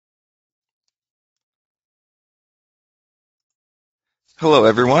Hello,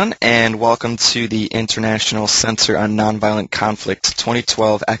 everyone, and welcome to the International Center on Nonviolent Conflict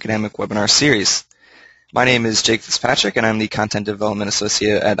 2012 Academic Webinar Series. My name is Jake Fitzpatrick, and I'm the Content Development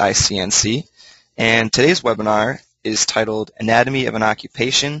Associate at ICNC. And today's webinar is titled Anatomy of an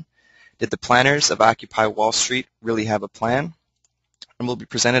Occupation: Did the Planners of Occupy Wall Street Really Have a Plan? And will be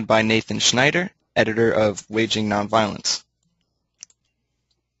presented by Nathan Schneider, editor of Waging Nonviolence.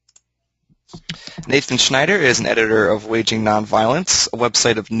 Nathan Schneider is an editor of Waging Nonviolence, a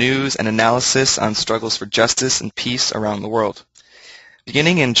website of news and analysis on struggles for justice and peace around the world.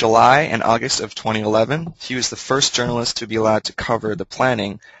 Beginning in July and August of 2011, he was the first journalist to be allowed to cover the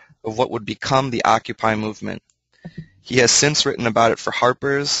planning of what would become the Occupy movement. He has since written about it for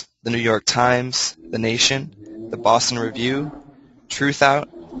Harper's, the New York Times, The Nation, the Boston Review, Truth Out,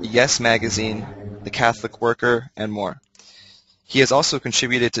 Yes Magazine, The Catholic Worker, and more. He has also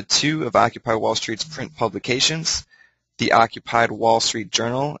contributed to two of Occupy Wall Street's print publications, the Occupied Wall Street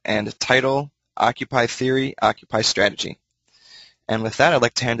Journal and Title, Occupy Theory, Occupy Strategy. And with that, I'd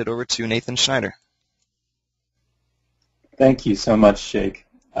like to hand it over to Nathan Schneider. Thank you so much, Jake.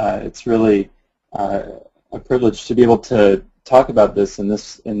 It's really a privilege to be able to talk about this in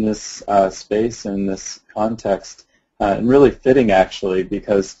this space, in this context, and really fitting, actually,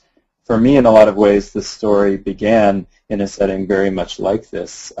 because for me, in a lot of ways, this story began in a setting very much like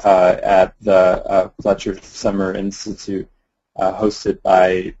this at the Fletcher Summer Institute hosted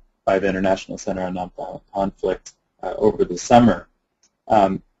by the International Center on Nonviolent Conflict over the summer.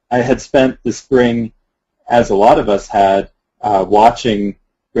 I had spent the spring, as a lot of us had, watching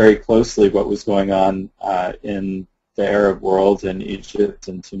very closely what was going on in the Arab world, in Egypt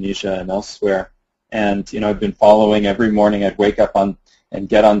and Tunisia and elsewhere. And, I've been following every morning. I'd wake up and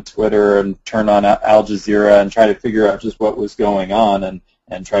get on Twitter and turn on Al Jazeera and try to figure out just what was going on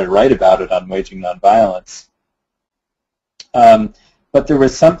and try to write about it on Waging Nonviolence. But there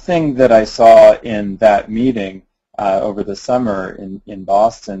was something that I saw in that meeting over the summer in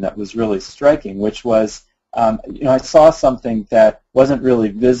Boston that was really striking, which was, I saw something that wasn't really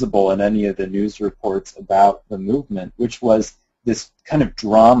visible in any of the news reports about the movement, which was this kind of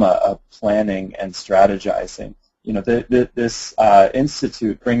drama of planning and strategizing. This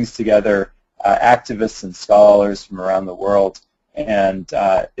institute brings together activists and scholars from around the world, and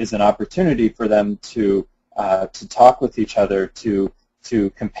is an opportunity for them to talk with each other, to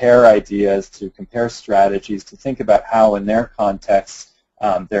compare ideas, to compare strategies, to think about how, in their context,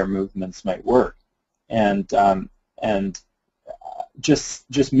 their movements might work, and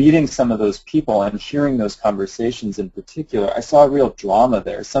just meeting some of those people and hearing those conversations in particular, I saw a real drama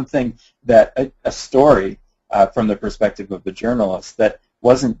there, something that a story. From the perspective of the journalist, that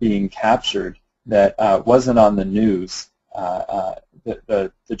wasn't being captured, that wasn't on the news.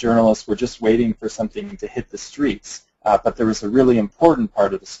 The journalists were just waiting for something to hit the streets, but there was a really important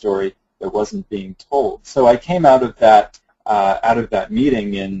part of the story that wasn't being told. So I came out of that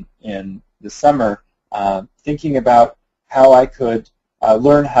meeting in the summer thinking about how I could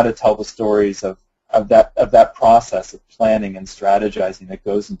learn how to tell the stories of that process of planning and strategizing that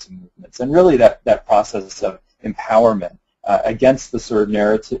goes into movements, and really that process of empowerment against the sort of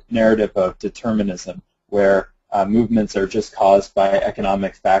narrative of determinism, where movements are just caused by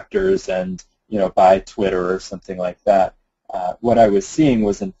economic factors and by Twitter or something like that. What I was seeing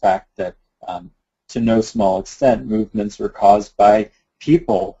was, in fact, that to no small extent, movements were caused by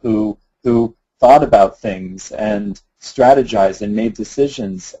people who thought about things and strategized and made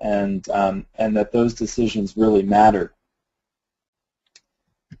decisions, and that those decisions really mattered.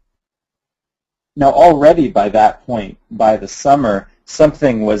 Now, already by that point, by the summer,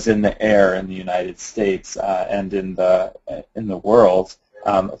 something was in the air in the United States and in the world.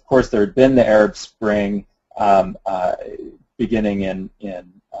 Of course, there had been the Arab Spring beginning in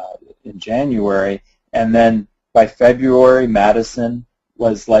January, and then by February, Madison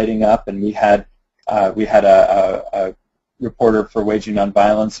was lighting up, and we had a reporter for Waging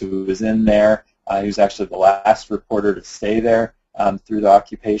Nonviolence who was in there. He was actually the last reporter to stay there through the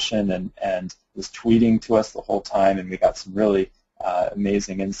occupation, and was tweeting to us the whole time, and we got some really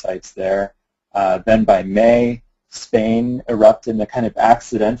amazing insights there. Then by May, Spain erupted in a kind of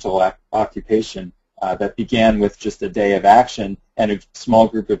accidental occupation that began with just a day of action and a small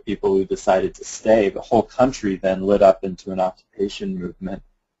group of people who decided to stay. The whole country then lit up into an occupation movement.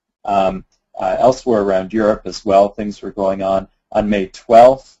 Elsewhere around Europe as well, things were going on. On May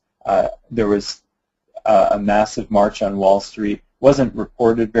 12th, there was a massive march on Wall Street. Wasn't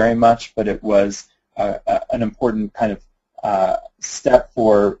reported very much, but it was an important kind of step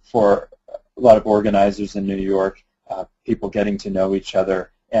for a lot of organizers in New York, people getting to know each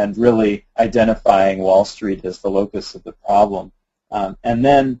other, and really identifying Wall Street as the locus of the problem. And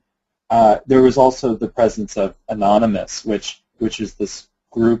then there was also the presence of Anonymous, which is this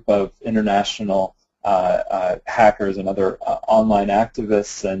group of international hackers and other online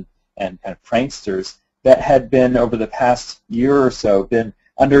activists and kind of pranksters that had been, over the past year or so, been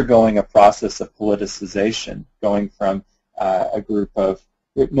undergoing a process of politicization, going from a group of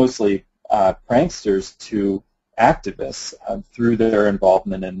mostly pranksters to activists through their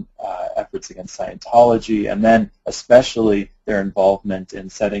involvement in efforts against Scientology, and then especially their involvement in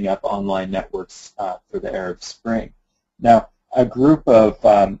setting up online networks for the Arab Spring. Now, a group of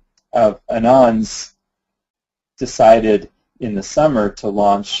Anons decided in the summer to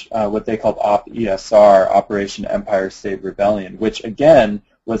launch what they called OP-ESR, Operation Empire State Rebellion, which again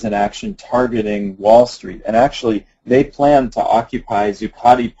was an action targeting Wall Street. And actually, they planned to occupy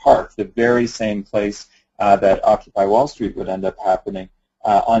Zuccotti Park, the very same place that Occupy Wall Street would end up happening,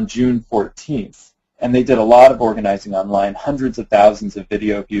 on June 14th. And they did a lot of organizing online, hundreds of thousands of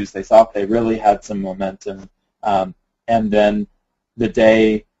video views. They thought they really had some momentum. And then the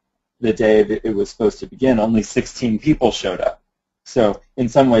day that it was supposed to begin, only 16 people showed up. So in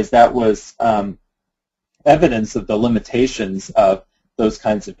some ways, that was evidence of the limitations of those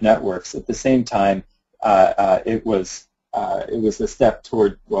kinds of networks. At the same time, it was a step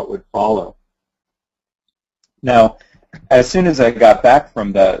toward what would follow. Now, as soon as I got back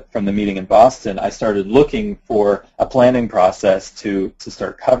from the meeting in Boston, I started looking for a planning process to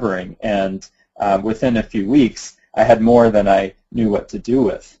start covering, and within a few weeks, I had more than I knew what to do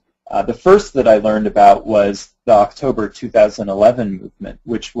with. The first that I learned about was the October 2011 movement,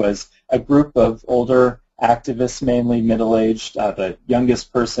 which was a group of older activists, mainly middle-aged. The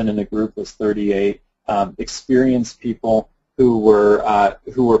youngest person in the group was 38, experienced people who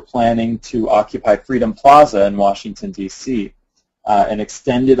were planning to occupy Freedom Plaza in Washington, D.C., an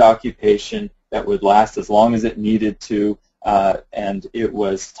extended occupation that would last as long as it needed to, and it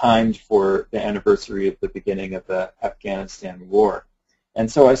was timed for the anniversary of the beginning of the Afghanistan war. And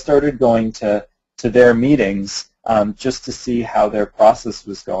so I started going to their meetings just to see how their process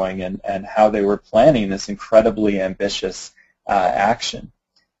was going and how they were planning this incredibly ambitious action.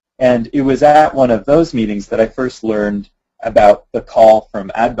 And it was at one of those meetings that I first learned about the call from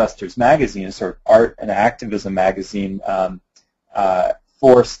Adbusters magazine, a sort of art and activism magazine,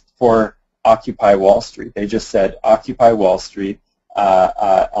 for Occupy Wall Street. They just said Occupy Wall Street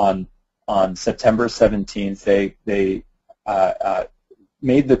on September 17th. They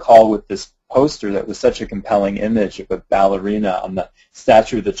made the call with this poster that was such a compelling image of a ballerina on the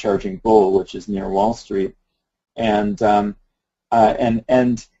statue of the Charging Bull, which is near Wall Street, and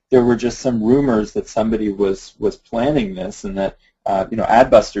there were just some rumors that somebody was planning this, and that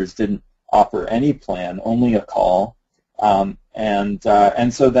Adbusters didn't offer any plan, only a call, and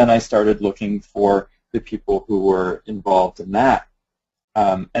so then I started looking for the people who were involved in that,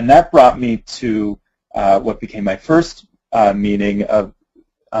 and that brought me to what became my first meeting of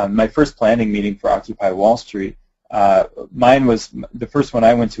my first planning meeting for Occupy Wall Street. Mine was the first one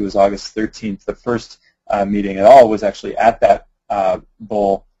I went to was August 13th. The first meeting at all was actually at that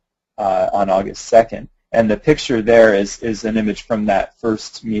bull on August 2nd. And the picture there is an image from that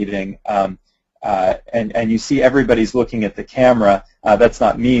first meeting. And you see everybody's looking at the camera. That's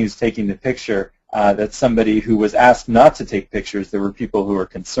not me who's taking the picture. That's somebody who was asked not to take pictures. There were people who were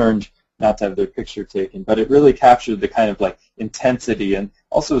concerned not to have their picture taken. But it really captured the kind of like intensity and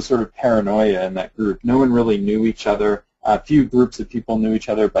also sort of paranoia in that group. No one really knew each other. A few groups of people knew each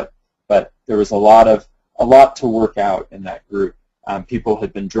other, but there was a lot to work out in that group. People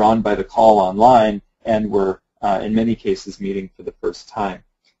had been drawn by the call online and were, in many cases, meeting for the first time.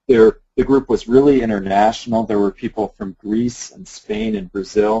 The group was really international. There were people from Greece and Spain and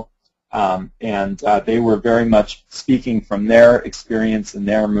Brazil, and they were very much speaking from their experience and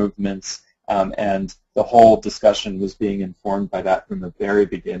their movements, and the whole discussion was being informed by that from the very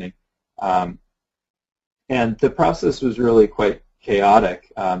beginning. And the process was really quite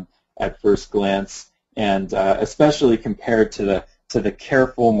chaotic at first glance, and especially compared to the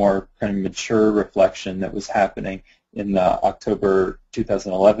careful, more kind of mature reflection that was happening in the October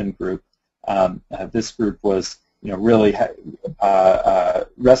 2011 group. This group was, really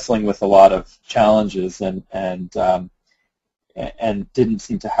wrestling with a lot of challenges and didn't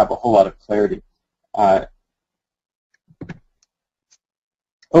seem to have a whole lot of clarity.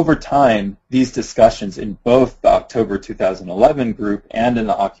 Over time, these discussions in both the October 2011 group and in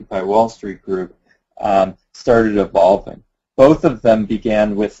the Occupy Wall Street group started evolving. Both of them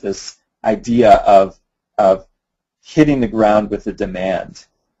began with this idea of hitting the ground with a demand,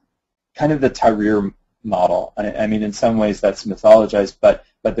 kind of the Tahrir model. I mean, in some ways that's mythologized, but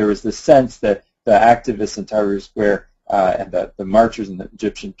there was this sense that the activists in Tahrir Square and the marchers and the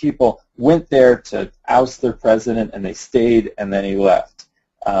Egyptian people went there to oust their president, and they stayed, and then he left.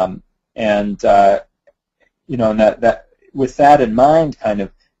 You know, and that with that in mind, kind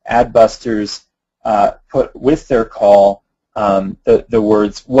of Adbusters put with their call the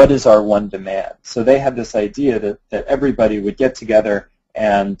words, "What is our one demand?" So they had this idea that everybody would get together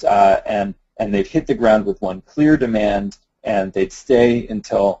and they'd hit the ground with one clear demand, and they'd stay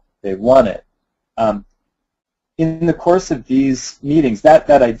until they won it. In the course of these meetings, that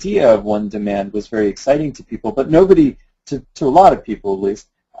idea of one demand was very exciting to people, but nobody, to a lot of people at least,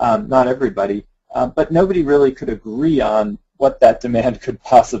 not everybody, but nobody really could agree on what that demand could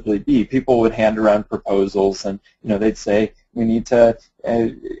possibly be. People would hand around proposals, and they'd say, we need to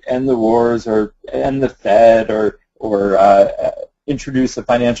end the wars, or end the Fed, or introduce a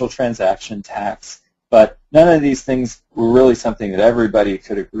financial transaction tax. But none of these things were really something that everybody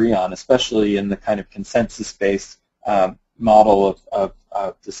could agree on, especially in the kind of consensus-based model of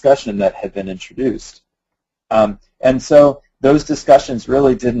discussion that had been introduced. And so those discussions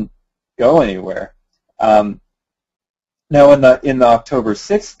really didn't go anywhere. Now, in the October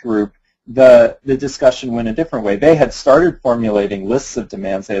 6th group, the discussion went a different way. They had started formulating lists of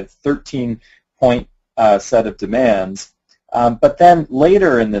demands. They had a 13-point set of demands. But then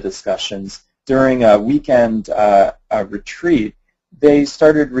later in the discussions, during a weekend retreat, they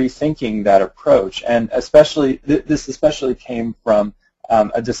started rethinking that approach. And this especially came from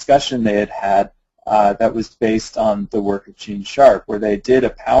a discussion they had that was based on the work of Gene Sharp, where they did a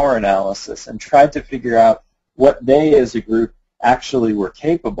power analysis and tried to figure out what they as a group actually were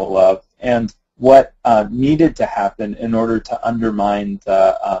capable of and what needed to happen in order to undermine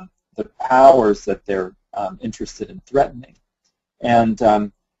the powers that they're interested in threatening. And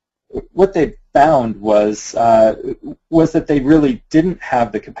what they found was that they really didn't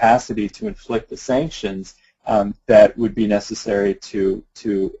have the capacity to inflict the sanctions that would be necessary to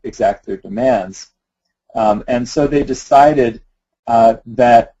exact their demands. And so they decided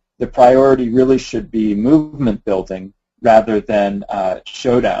that the priority really should be movement building rather than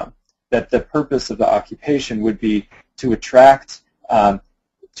showdown, that the purpose of the occupation would be to attract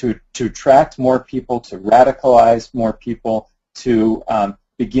more people, to radicalize more people, to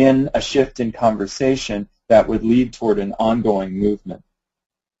begin a shift in conversation that would lead toward an ongoing movement.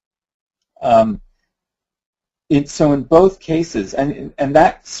 So in both cases, and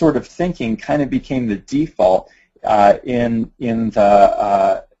that sort of thinking kind of became the default in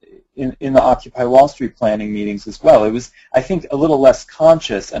the Occupy Wall Street planning meetings as well. It was, I think, a little less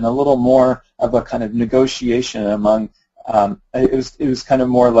conscious and a little more of a kind of negotiation among. It was kind of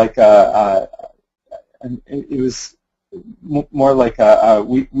more like a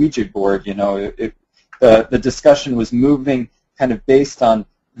Ouija board. The discussion was moving kind of based on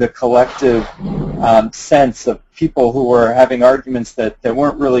the collective sense of people who were having arguments that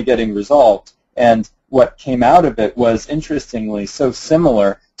weren't really getting resolved. And what came out of it was, interestingly, so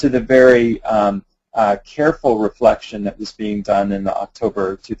similar to the very careful reflection that was being done in the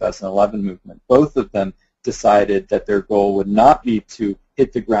October 2011 movement. Both of them decided that their goal would not be to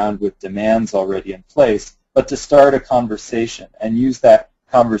hit the ground with demands already in place, but to start a conversation and use that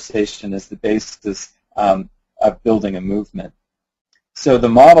conversation as the basis of building a movement. So the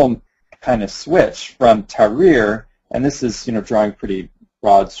model kind of switched from Tahrir, and this is drawing pretty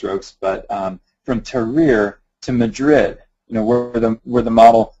broad strokes, but from Tahrir to Madrid, where the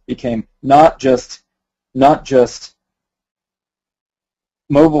model became not just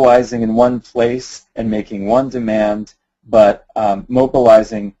mobilizing in one place and making one demand, but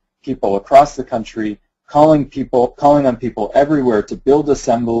mobilizing people across the country, calling on people everywhere to build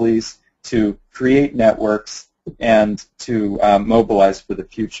assemblies, to create networks, and to mobilize for the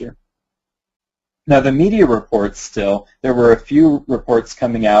future. Now, the media reports there were a few reports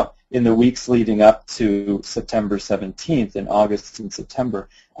coming out in the weeks leading up to September 17th, in August and September.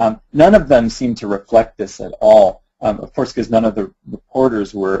 None of them seemed to reflect this at all, of course, because none of the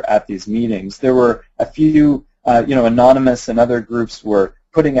reporters were at these meetings. There were a few, Anonymous and other groups were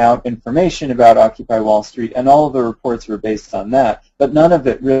putting out information about Occupy Wall Street, and all of the reports were based on that, but none of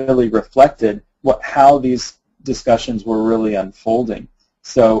it really reflected how these discussions were really unfolding.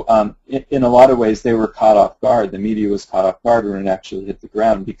 So in a lot of ways, they were caught off guard. The media was caught off guard when it actually hit the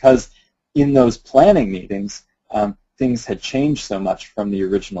ground, because in those planning meetings, things had changed so much from the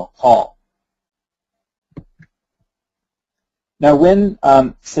original call. Now, when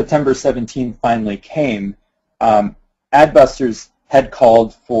September 17th finally came, Adbusters had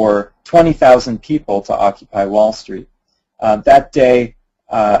called for 20,000 people to occupy Wall Street. That day,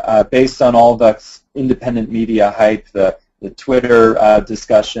 based on all the independent media hype, the Twitter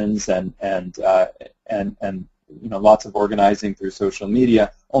discussions and lots of organizing through social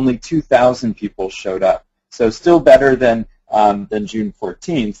media, only 2,000 people showed up. So still better than June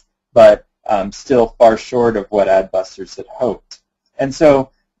 14th, but still far short of what Adbusters had hoped. And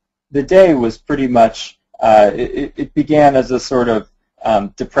so the day was pretty much, it began as a sort of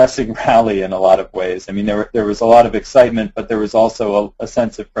depressing rally in a lot of ways. I mean, there was a lot of excitement, but there was also a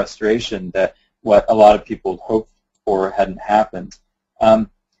sense of frustration that what a lot of people had hoped for hadn't happened.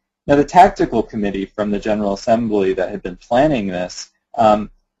 Now, the tactical committee from the General Assembly that had been planning this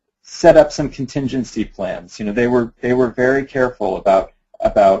set up some contingency plans. They were very careful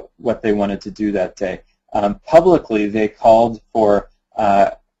about what they wanted to do that day. Publicly, they called for,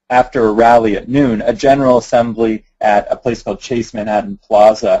 after a rally at noon, a General Assembly at a place called Chase Manhattan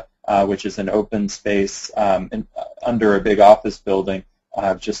Plaza, which is an open space under a big office building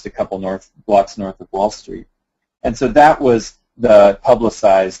just a couple blocks north of Wall Street. And so that was the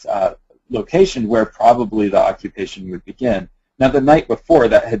publicized location where probably the occupation would begin. Now, the night before,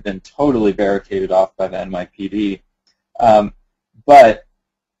 that had been totally barricaded off by the NYPD, but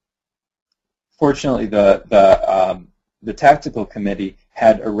fortunately, the tactical committee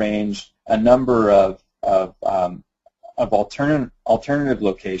had arranged a number of alternative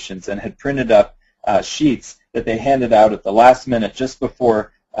locations and had printed up sheets that they handed out at the last minute, just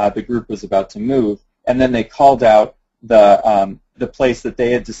before the group was about to move, and then they called out the place that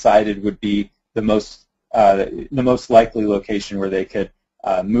they had decided would be the most likely location where they could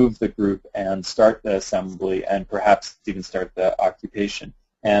move the group and start the assembly and perhaps even start the occupation.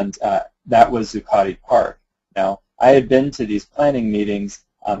 And that was Zuccotti Park. Now, I had been to these planning meetings.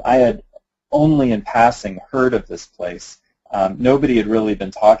 I had only in passing heard of this place. Nobody had really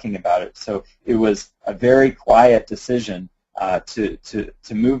been talking about it, so it was a very quiet decision to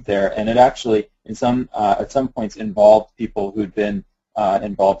move there, and it actually, at some points, involved people who'd been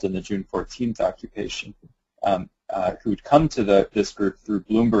involved in the June 14th occupation, who'd come to this group through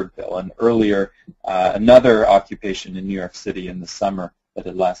Bloombergville, and earlier another occupation in New York City in the summer that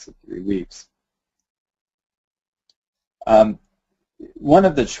had lasted 3 weeks. One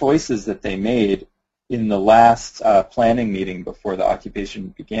of the choices that they made in the last planning meeting before the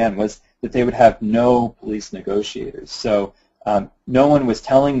occupation began was that they would have no police negotiators. So no one was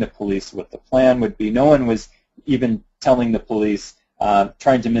telling the police what the plan would be. No one was even telling the police,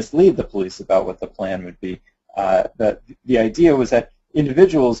 trying to mislead the police about what the plan would be. The idea was that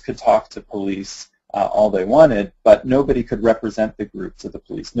individuals could talk to police all they wanted, but nobody could represent the group to the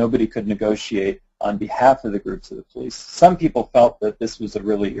police. Nobody could negotiate on behalf of the group to the police. Some people felt that this was a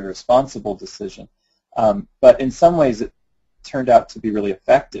really irresponsible decision, but in some ways it turned out to be really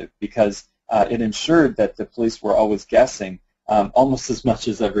effective because it ensured that the police were always guessing almost as much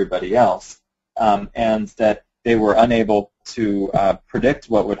as everybody else, and that they were unable to predict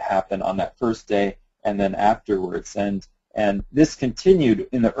what would happen on that first day and then afterwards. And this continued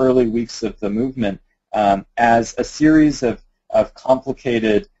in the early weeks of the movement as a series of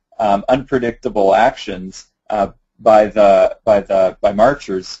complicated, unpredictable actions by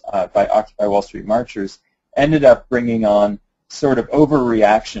marchers, by Occupy Wall Street marchers, ended up bringing on sort of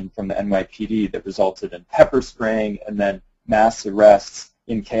overreaction from the NYPD that resulted in pepper spraying and then mass arrests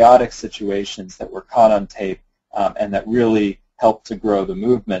in chaotic situations that were caught on tape, and that really helped to grow the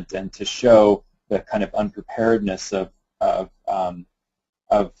movement and to show the kind of unpreparedness of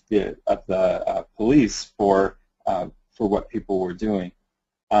the police for what people were doing.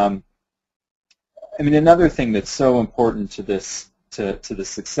 I mean, another thing that's so important to the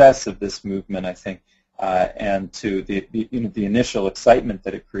success of this movement, I think, and to the initial excitement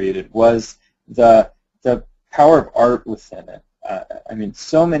that it created was the power of art within it. I mean,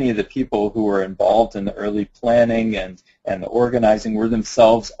 so many of the people who were involved in the early planning and the organizing were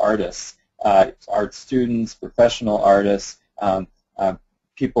themselves artists, art students, professional artists,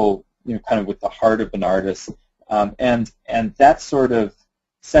 people kind of with the heart of an artist, and that sort of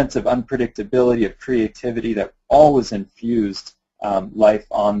sense of unpredictability, of creativity that always infused life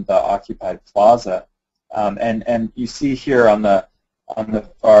on the occupied plaza. And you see here on the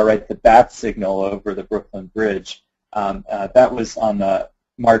far right the bat signal over the Brooklyn Bridge. That was on the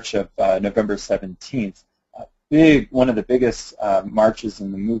march of November 17th. One of the biggest marches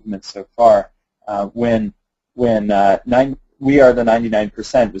in the movement so far. When We Are the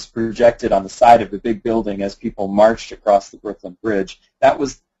 99% was projected on the side of the big building as people marched across the Brooklyn Bridge.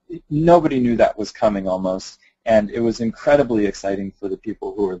 Nobody knew that was coming almost, and it was incredibly exciting for the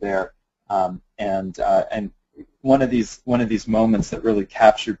people who were there. And one of these moments that really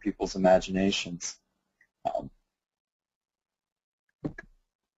captured people's imaginations.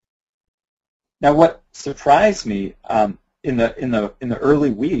 Now, what surprised me in the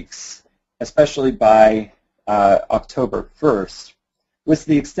early weeks, especially by October 1st was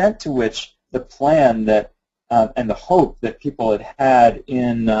the extent to which the plan that and the hope that people had had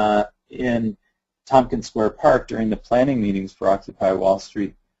in Tompkins Square Park during the planning meetings for Occupy Wall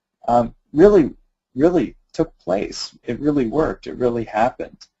Street really took place. It really worked. It really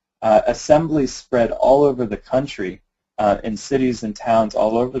happened. Assemblies spread all over the country, in cities and towns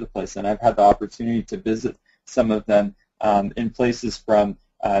all over the place, and I've had the opportunity to visit some of them in places from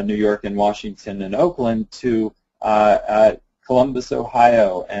New York and Washington and Oakland to Columbus,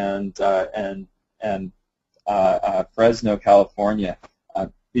 Ohio, and Fresno, California.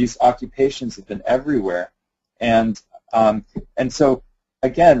 These occupations have been everywhere, and so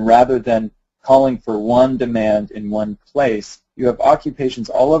again, rather than calling for one demand in one place, you have occupations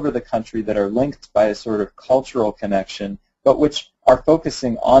all over the country that are linked by a sort of cultural connection, but which are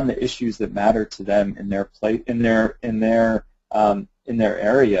focusing on the issues that matter to them in their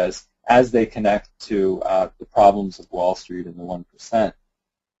areas as they connect to the problems of Wall Street and the 1%.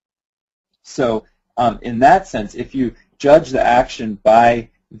 So in that sense, if you judge the action by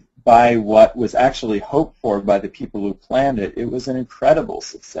what was actually hoped for by the people who planned it, it was an incredible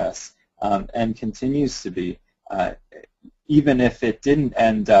success and continues to be, even if it didn't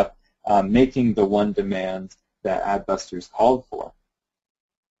end up making the one demand that Adbusters called for.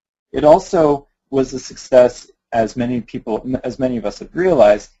 It also was a success, as many of us have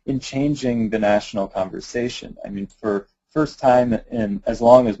realized, in changing the national conversation. I mean, for first time in as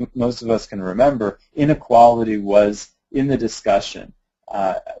long as most of us can remember, inequality was in the discussion.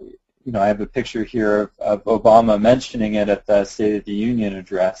 You know, I have a picture here of Obama mentioning it at the State of the Union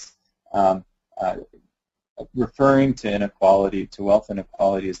address, referring to inequality, to wealth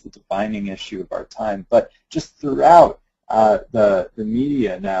inequality, as the defining issue of our time. But just throughout the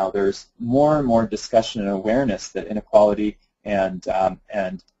media now, there's more and more discussion and awareness that inequality and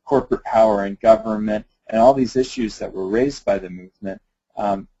corporate power and government and all these issues that were raised by the movement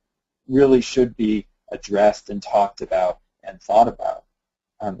really should be addressed and talked about and thought about.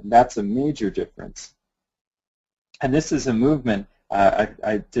 That's a major difference. And this is a movement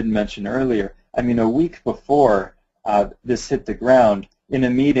I didn't mention earlier. I mean, a week before this hit the ground, in a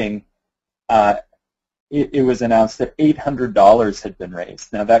meeting, it was announced that $800 had been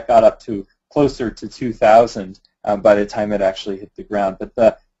raised. Now, that got up to closer to $2,000 by the time it actually hit the ground. But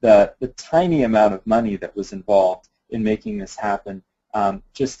the tiny amount of money that was involved in making this happen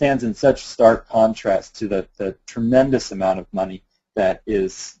just stands in such stark contrast to the tremendous amount of money that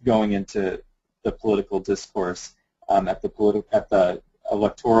is going into the political discourse at the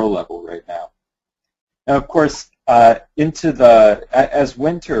electoral level right now. And of course, as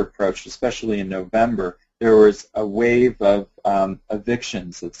winter approached, especially in November, there was a wave of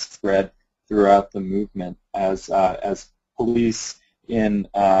evictions that spread throughout the movement as police, in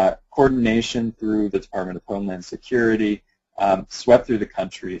coordination through the Department of Homeland Security, swept through the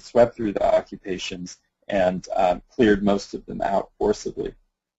country, swept through the occupations, and cleared most of them out forcibly.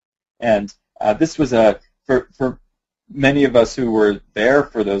 And this was for many of us who were there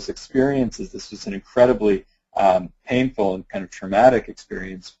for those experiences, this was an incredibly painful and kind of traumatic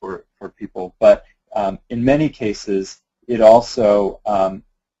experience for people. But in many cases, it also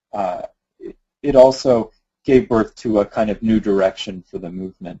gave birth to a kind of new direction for the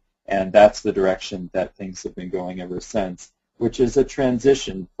movement, and that's the direction that things have been going ever since, which is a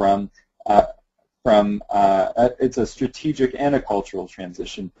transition from it's a strategic and a cultural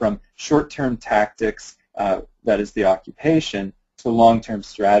transition from short-term tactics, that is the occupation, to long-term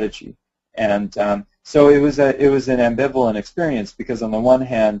strategy. And so it was an ambivalent experience, because on the one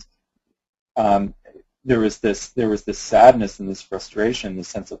hand, there was this sadness and this frustration, this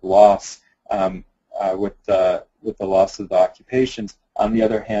sense of loss with the loss of the occupations. On the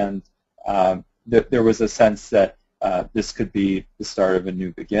other hand, there was a sense that this could be the start of a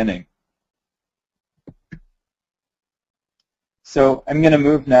new beginning. So I'm going to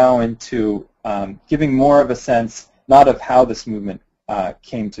move now into giving more of a sense, not of how this movement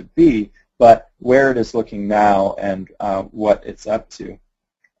came to be, but where it is looking now and what it's up to.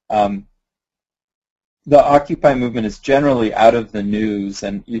 The Occupy movement is generally out of the news,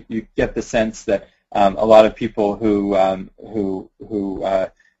 and you get the sense that a lot of people a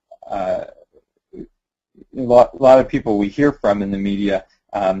lot of people we hear from in the media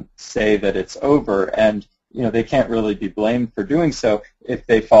say that it's over, and they can't really be blamed for doing so if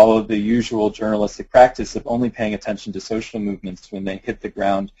they follow the usual journalistic practice of only paying attention to social movements when they hit the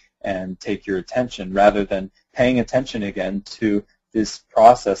ground and take your attention, rather than paying attention again to this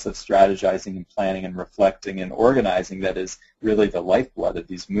process of strategizing and planning and reflecting and organizing that is really the lifeblood of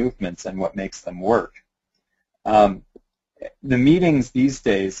these movements and what makes them work. the meetings these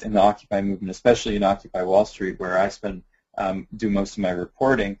days in the Occupy movement, especially in Occupy Wall Street, where I do most of my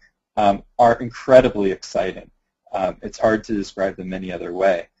reporting, are incredibly exciting. It's hard to describe them any other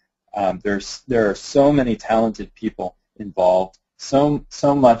way. There are so many talented people involved, so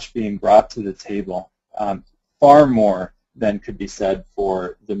much being brought to the table, far more than could be said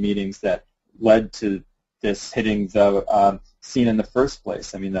for the meetings that led to this hitting the scene in the first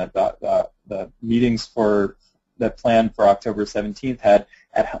place. I mean, the meetings that planned for October 17th had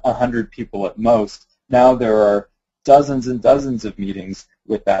at 100 people at most. Now there are dozens and dozens of meetings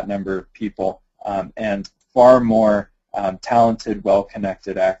with that number of people, and far more talented,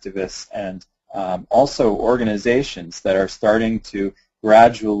 well-connected activists, and also organizations that are starting to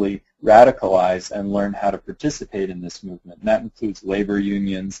gradually radicalize and learn how to participate in this movement. And that includes labor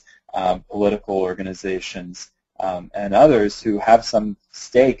unions, political organizations, and others who have some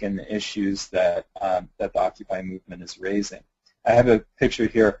stake in the issues that the Occupy movement is raising. I have a picture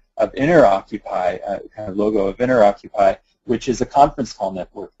here of InterOccupy, kind of logo of InterOccupy, which is a conference call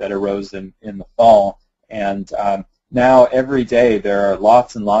network that arose in the fall. And now every day there are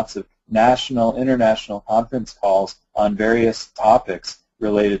lots and lots of national, international conference calls on various topics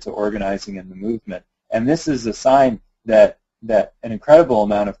related to organizing in the movement. And this is a sign that an incredible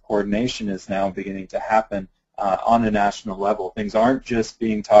amount of coordination is now beginning to happen on a national level. Things aren't just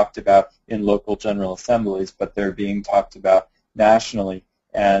being talked about in local general assemblies, but they're being talked about nationally.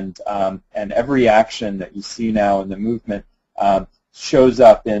 And every action that you see now in the movement shows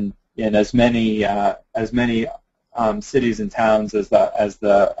up in as many cities and towns as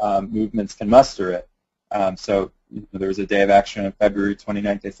the movements can muster it. So there was a day of action on February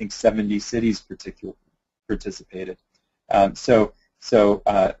 29th. I think 70 cities participated.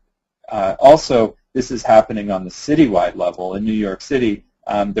 Also, this is happening on the citywide level. In New York City,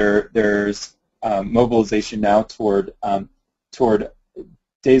 there's mobilization now toward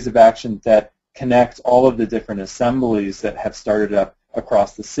days of action that connect all of the different assemblies that have started up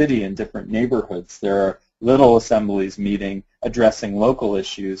across the city in different neighborhoods. There are little assemblies meeting, addressing local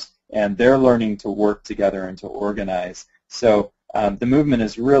issues, and they're learning to work together and to organize. So the movement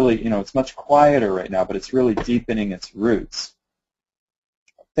is really, it's much quieter right now, but it's really deepening its roots.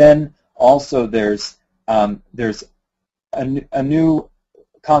 Then also there's a new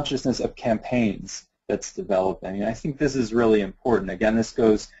consciousness of campaigns that's developing, and I think this is really important. Again, this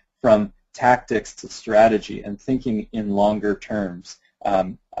goes from tactics to strategy and thinking in longer terms.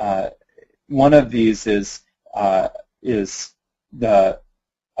 One of these is the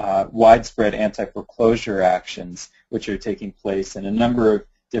widespread anti-foreclosure actions, which are taking place in a number of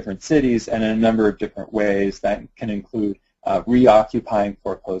different cities and in a number of different ways. That can include reoccupying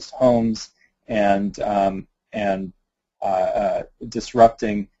foreclosed homes and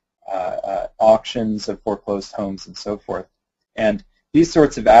disrupting auctions of foreclosed homes and so forth. And these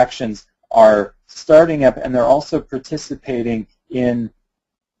sorts of actions are starting up, and they're also participating in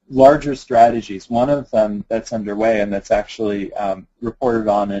larger strategies. One of them that's underway and that's actually reported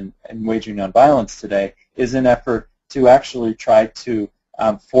on in Waging Nonviolence today is an effort to actually try to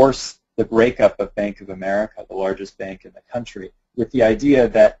force the breakup of Bank of America, the largest bank in the country, with the idea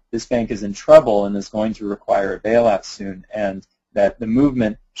that this bank is in trouble and is going to require a bailout soon, and that the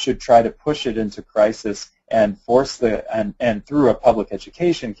movement should try to push it into crisis and force and through a public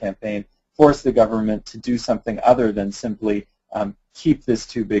education campaign, force the government to do something other than simply keep this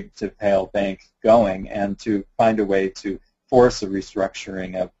too big to fail bank going, and to find a way to force a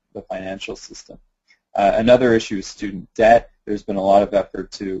restructuring of the financial system. Another issue is student debt. There's been a lot of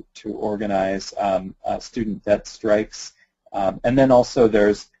effort to organize student debt strikes. And then also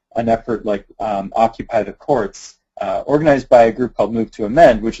there's an effort like Occupy the Courts, organized by a group called Move to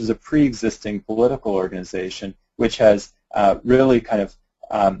Amend, which is a pre-existing political organization which has really kind of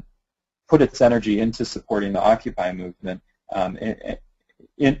put its energy into supporting the Occupy movement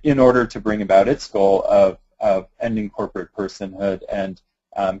in order to bring about its goal of ending corporate personhood and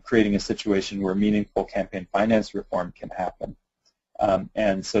creating a situation where meaningful campaign finance reform can happen.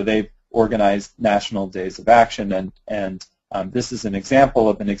 And so they've organized national days of action, and this is an example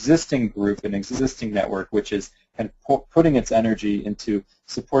of an existing group, an existing network, which is kind of putting its energy into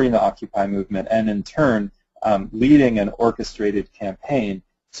supporting the Occupy movement, and in turn leading an orchestrated campaign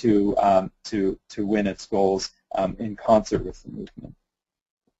to win its goals in concert with the movement.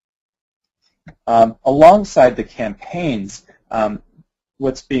 Alongside the campaigns,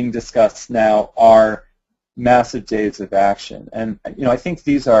 what's being discussed now are massive days of action, and I think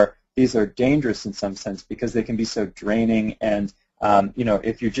these are dangerous in some sense because they can be so draining, and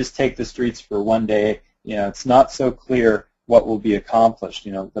if you just take the streets for one day, it's not so clear what will be accomplished.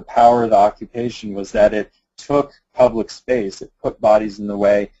 The power of the occupation was that it took public space. It put bodies in the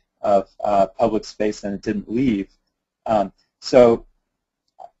way of public space, and it didn't leave. So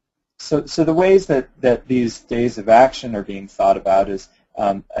the ways that these days of action are being thought about is,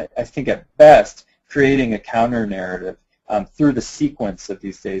 I think at best, creating a counter-narrative through the sequence of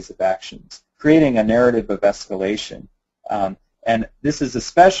these days of actions, creating a narrative of escalation. And this is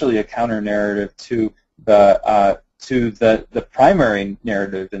especially a counter-narrative to the primary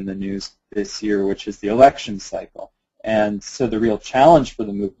narrative in the news this year, which is the election cycle. And so the real challenge for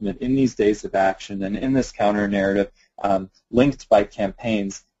the movement in these days of action and in this counter-narrative linked by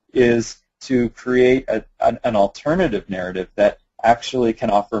campaigns is to create an alternative narrative that actually can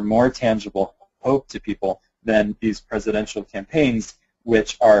offer more tangible hope to people than these presidential campaigns,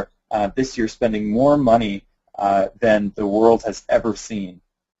 which are this year spending more money than the world has ever seen.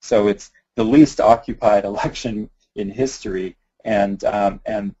 So it's the least occupied election in history, and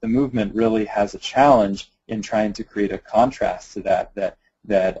the movement really has a challenge in trying to create a contrast to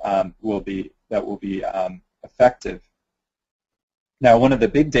that will be effective. Now, one of the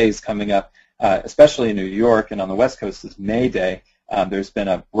big days coming up, especially in New York and on the West Coast, is May Day. There's been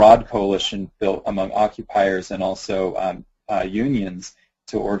a broad coalition built among occupiers and also unions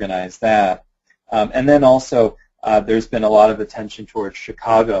to organize that. And then also there's been a lot of attention towards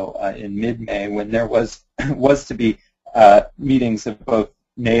Chicago in mid-May, when there was to be meetings of both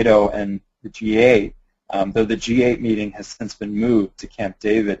NATO and the G8, though the G8 meeting has since been moved to Camp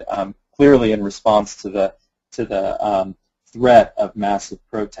David, clearly in response to the threat of massive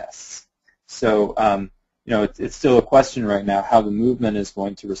protests. So it's still a question right now how the movement is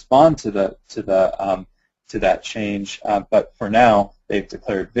going to respond to that change. But for now, they've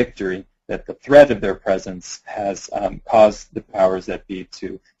declared victory, that the threat of their presence has caused the powers that be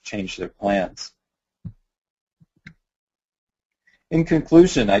to change their plans. In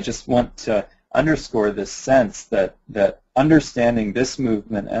conclusion, I just want to underscore this sense that understanding this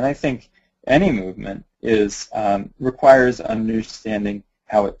movement, and I think any movement, requires understanding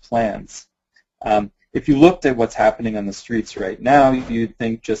how it plans. If you looked at what's happening on the streets right now, you'd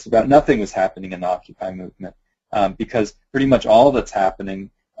think just about nothing was happening in the Occupy movement, because pretty much all that's happening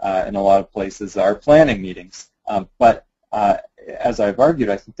in a lot of places are planning meetings. But as I've argued,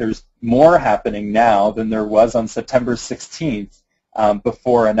 I think there's more happening now than there was on September 16th,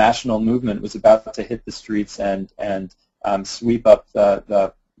 before a national movement was about to hit the streets and sweep up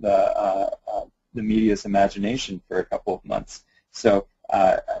the media's imagination for a couple of months. So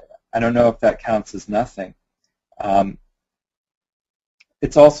I don't know if that counts as nothing.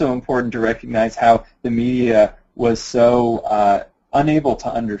 It's also important to recognize how the media was so unable to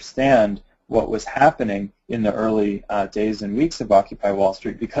understand what was happening in the early days and weeks of Occupy Wall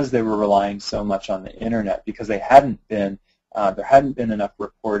Street, because they were relying so much on the internet, because there hadn't been enough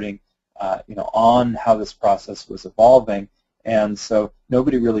reporting on how this process was evolving, and so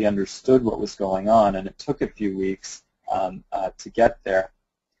nobody really understood what was going on, and it took a few weeks to get there.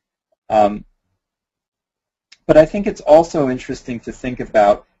 But I think it's also interesting to think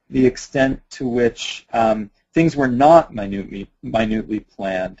about the extent to which things were not minutely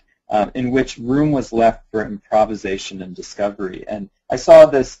planned, in which room was left for improvisation and discovery. And I saw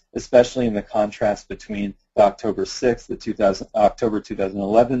this especially in the contrast between the October 6th, the October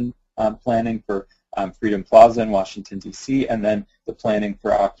 2011 planning for Freedom Plaza in Washington, D.C., and then the planning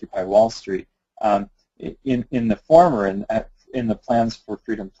for Occupy Wall Street. In the former, in the plans for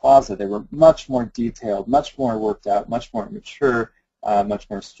Freedom Plaza, they were much more detailed, much more worked out, much more mature, much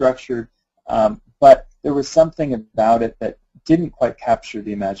more structured. But there was something about it that didn't quite capture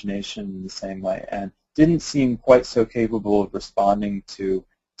the imagination in the same way, and didn't seem quite so capable of responding to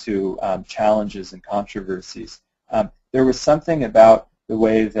challenges and controversies. There was something about the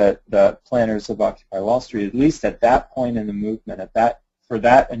way that the planners of Occupy Wall Street, at least at that point in the movement, for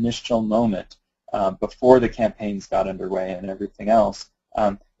that initial moment, before the campaigns got underway and everything else,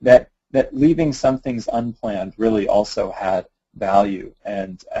 that leaving some things unplanned really also had value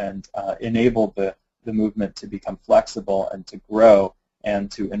and enabled the movement to become flexible and to grow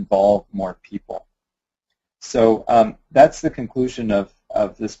and to involve more people. So that's the conclusion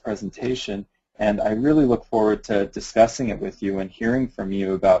of this presentation, and I really look forward to discussing it with you and hearing from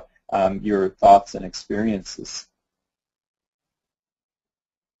you about your thoughts and experiences.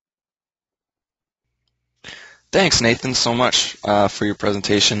 Thanks, Nathan, so much for your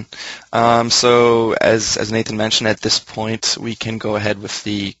presentation. So as Nathan mentioned, at this point, we can go ahead with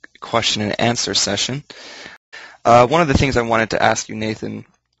the question and answer session. One of the things I wanted to ask you, Nathan,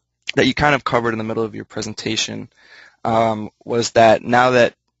 that you kind of covered in the middle of your presentation, was that now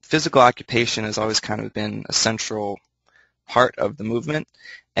that physical occupation has always kind of been a central part of the movement.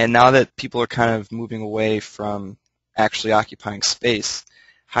 And now that people are kind of moving away from actually occupying space,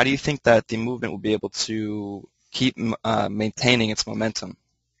 how do you think that the movement will be able to keep maintaining its momentum?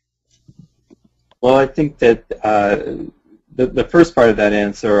 Well, I think that the first part of that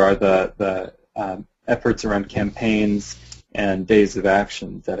answer are the efforts around campaigns and days of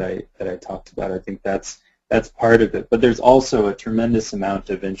action that I talked about. I think that's part of it. But there's also a tremendous amount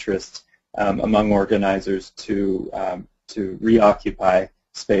of interest among organizers to reoccupy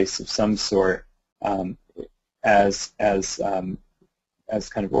space of some sort as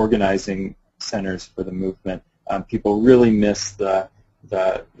kind of organizing centers for the movement. People really miss the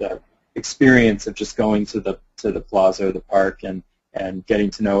experience of just going to the plaza or the park and getting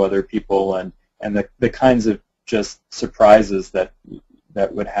to know other people and the kinds of just surprises that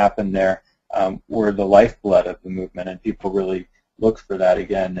would happen there were the lifeblood of the movement, and people really look for that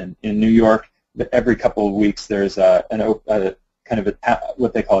again. And in New York, every couple of weeks there's a kind of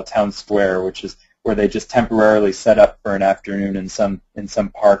what they call a town square, which is where they just temporarily set up for an afternoon in some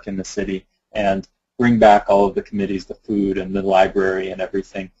park in the city and bring back all of the committees, the food and the library and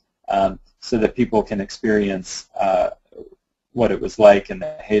everything, so that people can experience what it was like in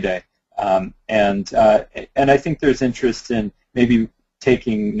the heyday. And I think there's interest in maybe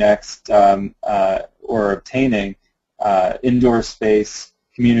taking next or obtaining indoor space,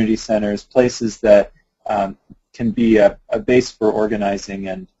 community centers, places that can be a base for organizing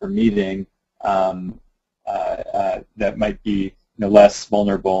and for meeting that might be less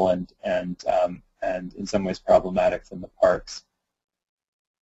vulnerable and in some ways problematic than the parks.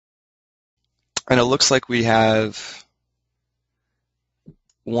 And it looks like we have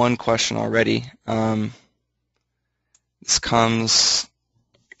one question already. This comes,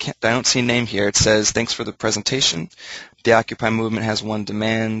 I don't see a name here. It says, thanks for the presentation. The Occupy movement has one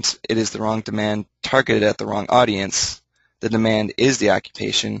demand. It is the wrong demand targeted at the wrong audience. The demand is the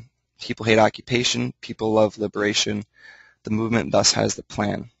occupation. People hate occupation. People love liberation. The movement thus has the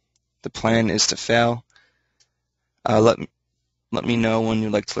plan. The plan is to fail. Let me know when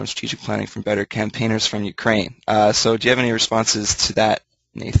you'd like to learn strategic planning from better campaigners from Ukraine. So do you have any responses to that,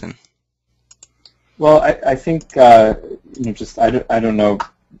 Nathan? Well, I think I don't know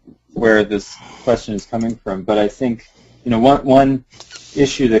where this question is coming from, but I think one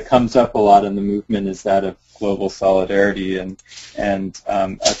issue that comes up a lot in the movement is that of global solidarity and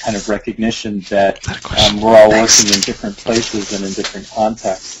a kind of recognition that we're all working in different places and in different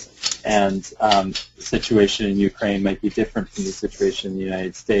contexts. And the situation in Ukraine might be different from the situation in the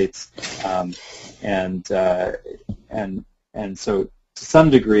United States, and so to some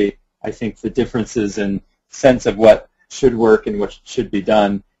degree, I think the differences in sense of what should work and what should be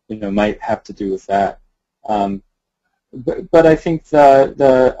done, might have to do with that. But I think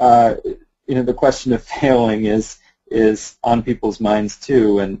the question of failing is on people's minds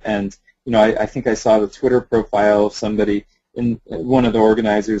too, and I think I saw the Twitter profile of somebody, one of the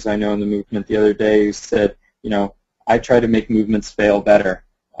organizers I know in the movement the other day, who said, I try to make movements fail better.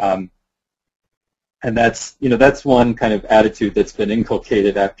 And that's one kind of attitude that's been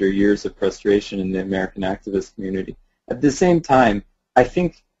inculcated after years of frustration in the American activist community. At the same time, I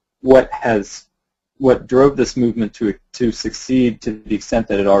think what drove this movement to succeed to the extent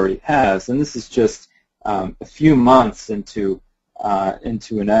that it already has, and this is just a few months into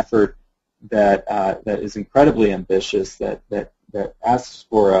an effort that is incredibly ambitious, that asks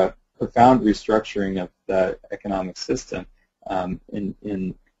for a profound restructuring of the economic system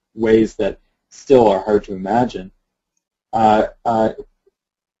in ways that still are hard to imagine,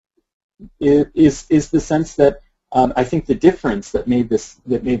 is the sense that I think the difference that made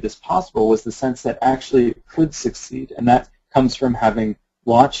this possible was the sense that actually it could succeed, and that comes from having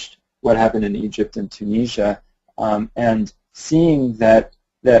watched what happened in Egypt and Tunisia, and seeing that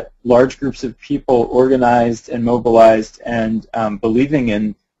large groups of people organized and mobilized and believing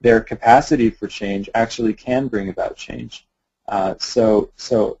in their capacity for change actually can bring about change. So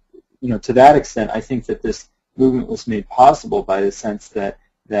to that extent, I think that this movement was made possible by the sense that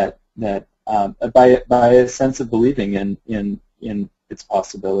by a sense of believing in its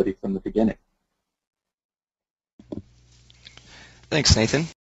possibility from the beginning. Thanks, Nathan.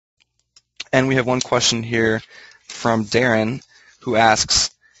 And we have one question here from Darren, who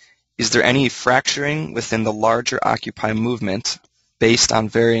asks, is there any fracturing within the larger Occupy movement based on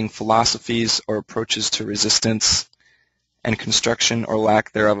varying philosophies or approaches to resistance and construction or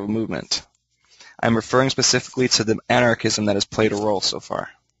lack thereof of movement? I'm referring specifically to the anarchism that has played a role so far.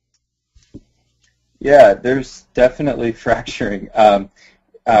 Yeah, there's definitely fracturing, but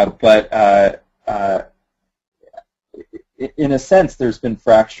in a sense, there's been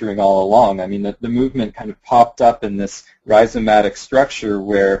fracturing all along. I mean, the movement kind of popped up in this rhizomatic structure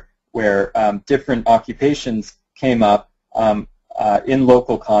where different occupations came up in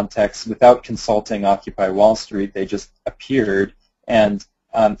local contexts without consulting Occupy Wall Street. They just appeared. And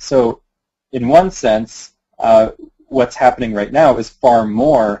so in one sense, what's happening right now is far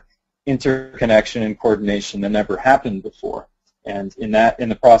more interconnection and coordination than ever happened before. And in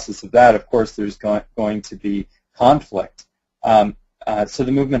the process of that, of course, there's going to be conflict. So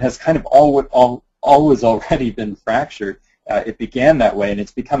the movement has kind of always already been fractured. It began that way, and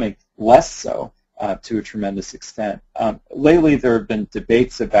it's becoming less so to a tremendous extent. Lately, there have been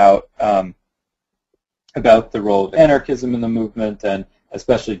debates about the role of anarchism in the movement, and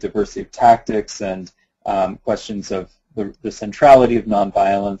especially diversity of tactics, and questions of the centrality of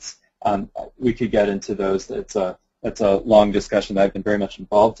nonviolence. We could get into those. That's a long discussion that I've been very much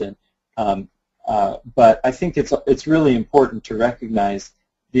involved in. But I think it's really important to recognize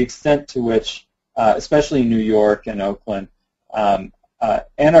the extent to which, especially in New York and Oakland,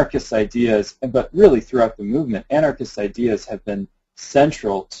 anarchist ideas, but really throughout the movement, anarchist ideas have been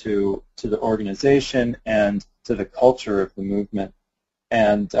central to the organization and to the culture of the movement.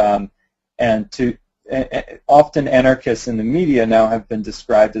 And often anarchists in the media now have been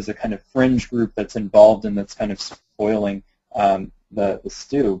described as a kind of fringe group that's involved and that's kind of spoiling the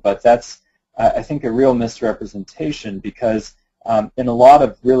stew. But that's, I think, a real misrepresentation, because in a lot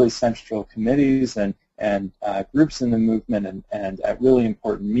of really central committees and groups in the movement and at really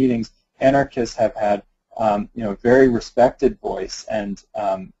important meetings, anarchists have had a very respected voice and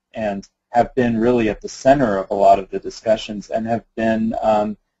have been really at the center of a lot of the discussions and have been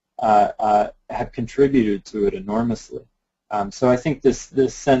have contributed to it enormously. So I think this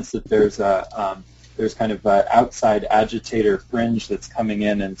sense that there's kind of an outside agitator fringe that's coming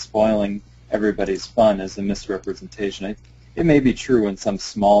in and spoiling everybody's fun is a misrepresentation. It may be true in some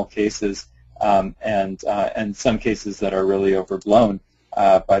small cases, and some cases that are really overblown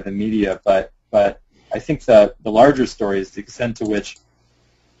by the media, but I think that the larger story is the extent to which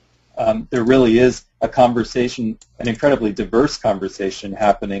there really is a conversation, an incredibly diverse conversation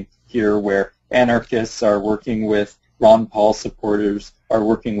happening here, where anarchists are working with Ron Paul supporters, are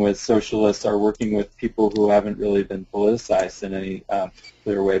working with socialists, are working with people who haven't really been politicized in any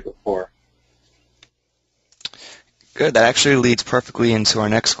clear way before. Good. That actually leads perfectly into our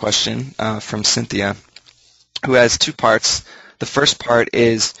next question from Cynthia, who has two parts. The first part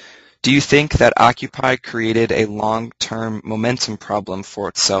is, do you think that Occupy created a long-term momentum problem for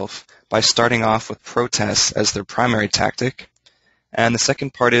itself by starting off with protests as their primary tactic? And the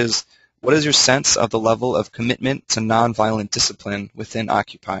second part is, what is your sense of the level of commitment to nonviolent discipline within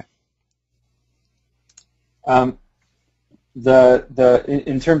Occupy? In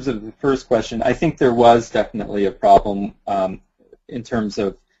terms of the first question, I think there was definitely a problem in terms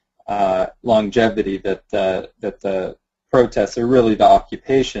of longevity that the protests, or really the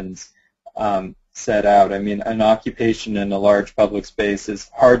occupations, set out. I mean, an occupation in a large public space is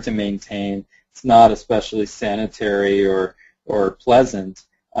hard to maintain. It's not especially sanitary or pleasant.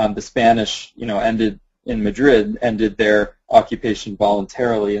 The Spanish, ended in Madrid, ended their occupation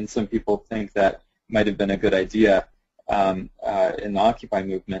voluntarily, and some people think that might have been a good idea in the Occupy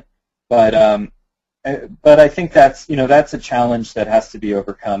movement. But I think that's a challenge that has to be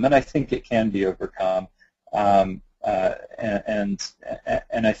overcome, and I think it can be overcome. And I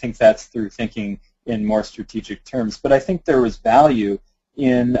think that's through thinking in more strategic terms. But I think there was value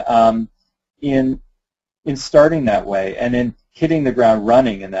in starting that way, and in hitting the ground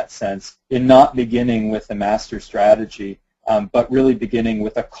running in that sense, in not beginning with a master strategy, but really beginning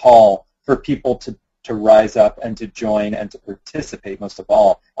with a call for people to rise up and to join and to participate, most of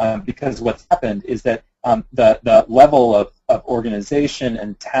all. Because what's happened is that the level of organization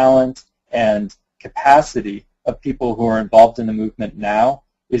and talent and capacity of people who are involved in the movement now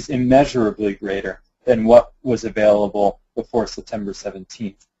is immeasurably greater than what was available before September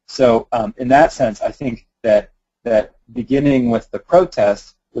 17th. So in that sense, I think that beginning with the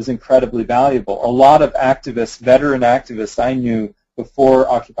protest was incredibly valuable. A lot of activists, veteran activists I knew before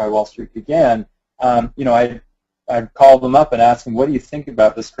Occupy Wall Street began, I'd call them up and ask them, what do you think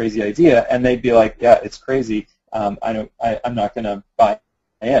about this crazy idea? And they'd be like, yeah, it's crazy. I'm not going to buy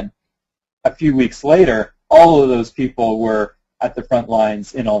in. A few weeks later, all of those people were at the front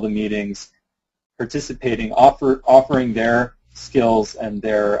lines in all the meetings, participating, offering their skills and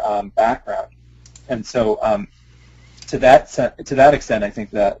their background. And so to that extent, I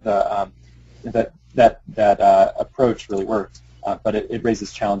think that approach really worked, but it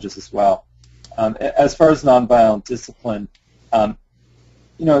raises challenges as well. As far as nonviolent discipline,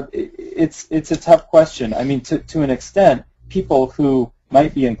 it's a tough question. I mean, to an extent, people who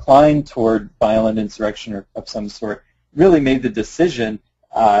might be inclined toward violent insurrection or of some sort really made the decision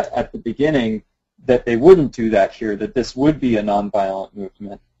at the beginning that they wouldn't do that here, that this would be a nonviolent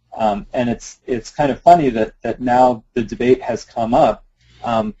movement. And it's kind of funny that now the debate has come up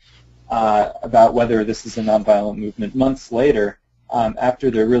about whether this is a nonviolent movement months later,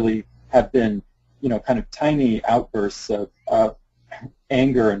 after there really have been, kind of tiny outbursts of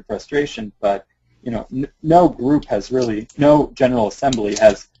anger and frustration, but no group has really, no General Assembly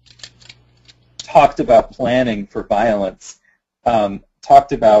has talked about planning for violence,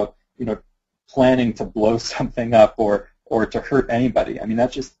 talked about planning to blow something up or to hurt anybody. I mean,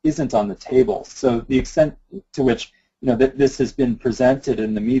 that just isn't on the table. So the extent to which that this has been presented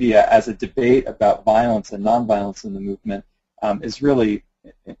in the media as a debate about violence and nonviolence in the movement is really,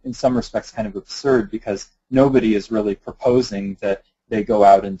 in some respects, kind of absurd, because nobody is really proposing that they go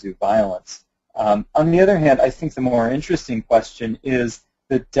out and do violence. On the other hand, I think the more interesting question is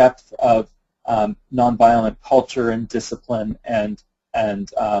the depth of nonviolent culture and discipline and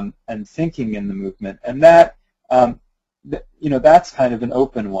thinking in the movement, and that that's kind of an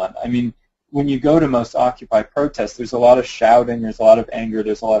open one. I mean, when you go to most Occupy protests, there's a lot of shouting, there's a lot of anger,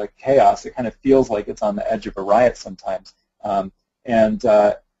 there's a lot of chaos. It kind of feels like it's on the edge of a riot sometimes. And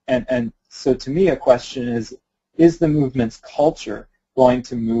so to me, a question is the movement's culture going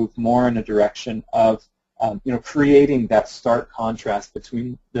to move more in a direction of creating that stark contrast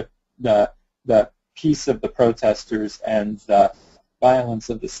between the peace of the protesters and the violence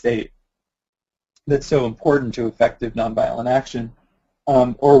of the state that's so important to effective nonviolent action,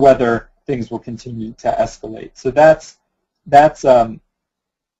 or whether things will continue to escalate. So that's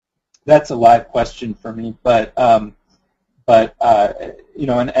a live question for me. But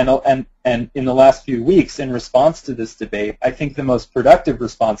and in the last few weeks, in response to this debate, I think the most productive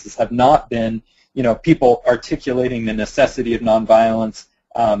responses have not been people articulating the necessity of nonviolence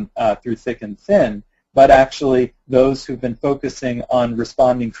through thick and thin, but actually those who've been focusing on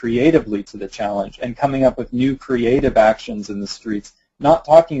responding creatively to the challenge and coming up with new creative actions in the streets, not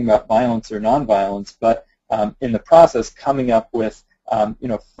talking about violence or nonviolence, but in the process coming up with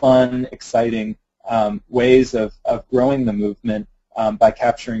fun, exciting ways of growing the movement by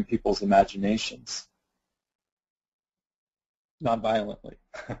capturing people's imaginations nonviolently.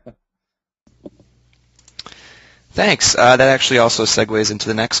 Thanks. That actually also segues into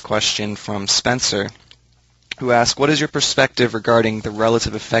the next question from Spencer, who asks, what is your perspective regarding the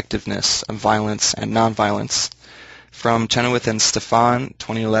relative effectiveness of violence and nonviolence? From Chenoweth and Stefan,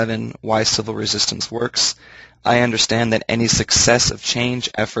 2011, Why Civil Resistance Works. I understand that any success of change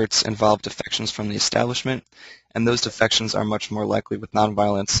efforts involve defections from the establishment, and those defections are much more likely with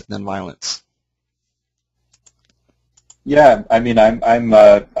nonviolence than violence. Yeah, I mean, I'm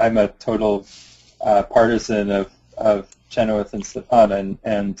a total partisan of Chenoweth and Stefan,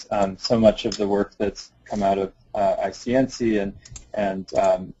 and so much of the work that's come out of ICNC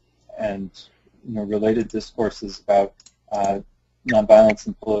and related discourses about nonviolence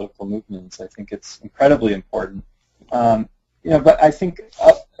and political movements. I think it's incredibly important. But I think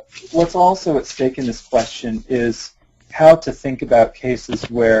what's also at stake in this question is how to think about cases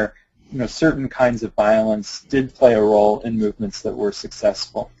where certain kinds of violence did play a role in movements that were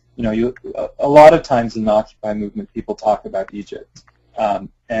successful. A lot of times in the Occupy movement, people talk about Egypt,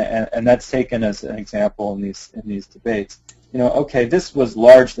 and that's taken as an example in these debates. Okay, this was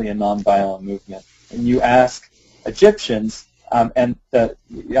largely a nonviolent movement, and you ask Egyptians,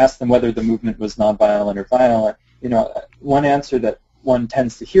 you ask them whether the movement was nonviolent or violent. One answer that one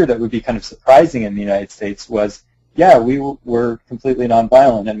tends to hear that would be kind of surprising in the United States was, yeah, we were completely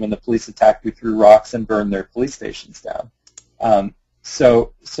nonviolent, and when the police attacked, we threw rocks and burned their police stations down.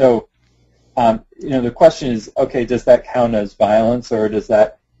 So the question is, okay, does that count as violence, or does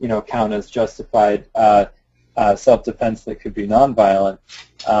that count as justified self-defense that could be nonviolent?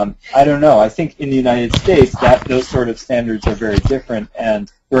 I don't know. I think in the United States those sort of standards are very different,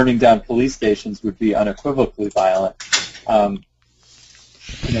 and burning down police stations would be unequivocally violent.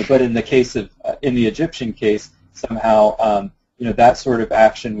 But in the case of in the Egyptian case, somehow that sort of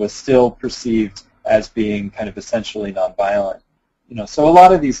action was still perceived as being kind of essentially nonviolent. So a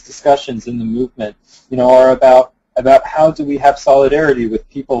lot of these discussions in the movement, are about how do we have solidarity with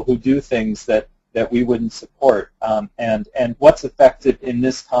people who do things that we wouldn't support, and what's effective in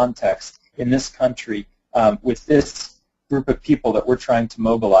this context, in this country, with this group of people that we're trying to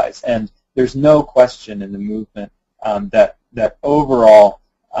mobilize. And there's no question in the movement that overall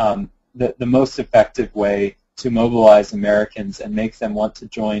the most effective way to mobilize Americans and make them want to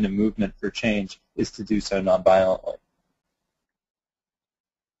join a movement for change is to do so nonviolently.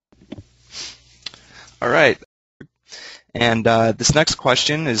 All right. And this next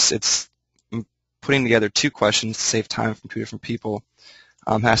question I'm putting together two questions to save time from two different people.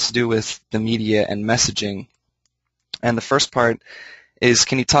 Has to do with the media and messaging. And the first part is,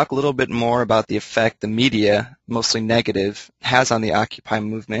 can you talk a little bit more about the effect the media, mostly negative, has on the Occupy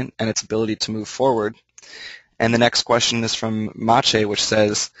movement and its ability to move forward? And the next question is from Mache, which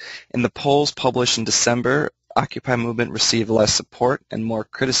says, in the polls published in December, Occupy movement received less support and more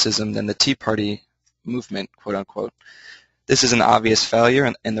criticism than the Tea Party movement, quote unquote. This is an obvious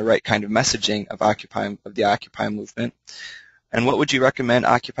failure in the right kind of messaging of the Occupy movement. And what would you recommend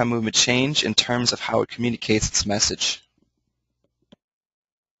Occupy movement change in terms of how it communicates its message?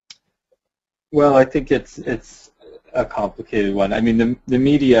 Well, I think it's a complicated one. I mean, the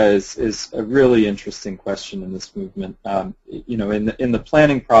media is a really interesting question in this movement. You know, in the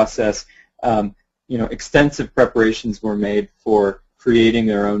planning process, you know, extensive preparations were made for creating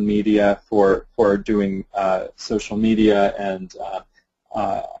their own media, for doing social media and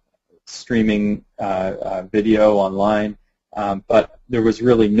streaming video online, but there was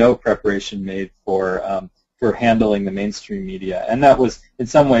really no preparation made for handling the mainstream media, and that was in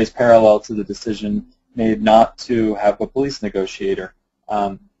some ways parallel to the decision made not to have a police negotiator.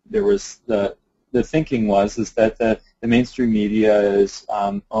 There was the thinking is that the mainstream media is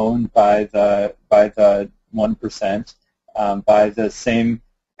owned by the 1%, by the same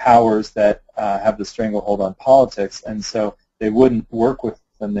powers that have the stranglehold on politics, and so they wouldn't work with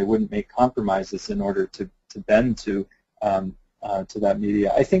them. They wouldn't make compromises in order to bend to that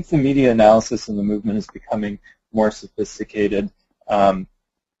media. I think the media analysis in the movement is becoming more sophisticated, and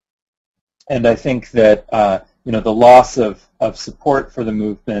I think that you know, the loss of support for the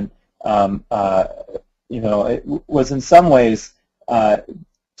movement, you know, it was in some ways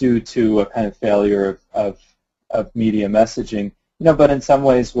due to a kind of failure of media messaging, you know, but in some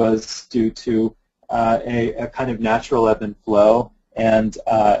ways was due to a kind of natural ebb and flow, and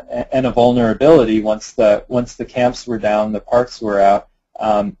a vulnerability once the camps were down, the parks were out,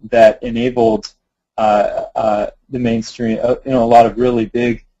 that enabled the mainstream, you know, a lot of really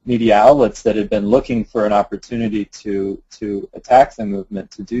big media outlets that had been looking for an opportunity to attack the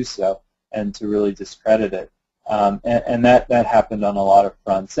movement to do so and to really discredit it, and that happened on a lot of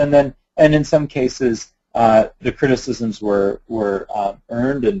fronts, and in some cases the criticisms were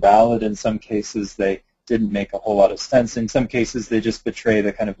earned and valid. In some cases they didn't make a whole lot of sense. In some cases they just betray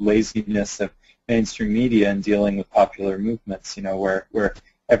the kind of laziness of mainstream media in dealing with popular movements, you know, where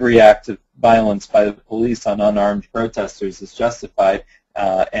every act of violence by the police on unarmed protesters is justified,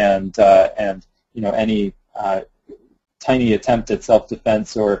 and you know, any tiny attempt at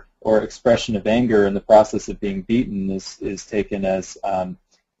self-defense or expression of anger in the process of being beaten is taken as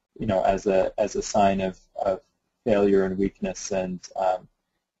you know, as a sign of failure and weakness and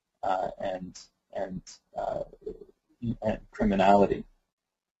criminality.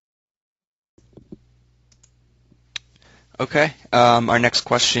 Okay. Our next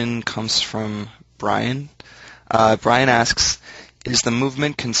question comes from Brian. Brian asks, is the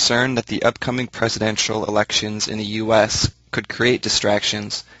movement concerned that the upcoming presidential elections in the U.S. could create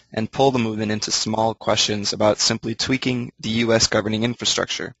distractions and pull the movement into small questions about simply tweaking the U.S. governing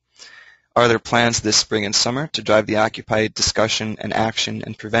infrastructure? Are there plans this spring and summer to drive the Occupy discussion and action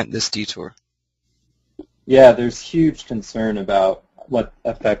and prevent this detour? Yeah, there's huge concern about what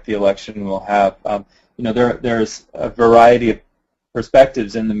effect the election will have. You know, there's a variety of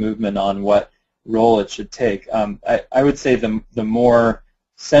perspectives in the movement on what role it should take. I would say the more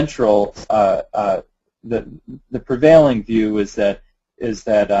central, the prevailing view is that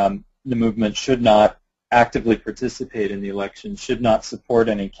the movement should not actively participate in the election, should not support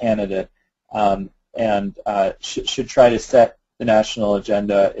any candidate, and should try to set the national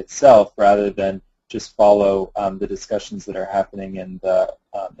agenda itself rather than just follow the discussions that are happening in the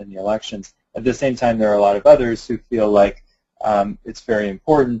elections. At the same time, there are a lot of others who feel like it's very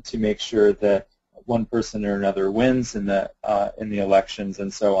important to make sure that one person or another wins in the elections,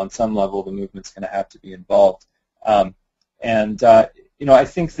 and so on some level the movement's going to have to be involved. You know, I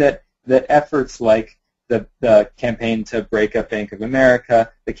think that efforts like the campaign to break up Bank of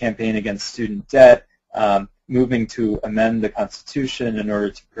America, the campaign against student debt, moving to amend the Constitution in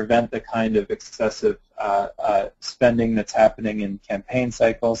order to prevent the kind of excessive spending that's happening in campaign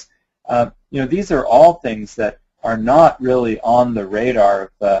cycles. You know, these are all things that are not really on the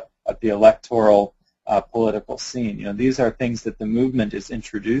radar of the electoral political scene. You know, these are things that the movement is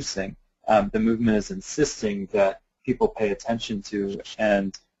introducing. The movement is insisting that people pay attention to,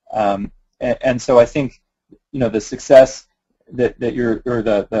 and so I think, you know, the success that you're, or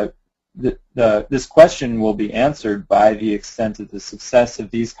the this question will be answered by the extent of the success of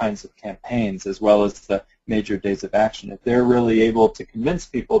these kinds of campaigns, as well as the major days of action. If they're really able to convince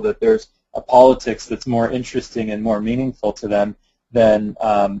people that there's a politics that's more interesting and more meaningful to them than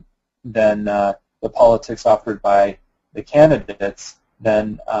the politics offered by the candidates,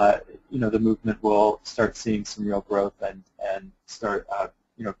 then the movement will start seeing some real growth and start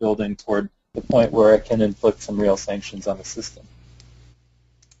building toward the point where it can inflict some real sanctions on the system.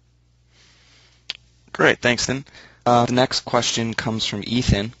 Great, thanks, Tim. The next question comes from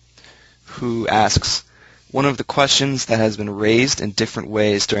Ethan, who asks, one of the questions that has been raised in different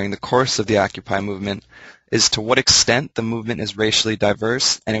ways during the course of the Occupy movement is to what extent the movement is racially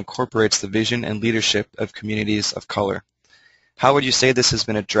diverse and incorporates the vision and leadership of communities of color. How would you say this has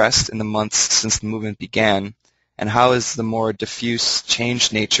been addressed in the months since the movement began, and how is the more diffuse,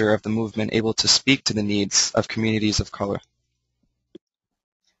 changed nature of the movement able to speak to the needs of communities of color?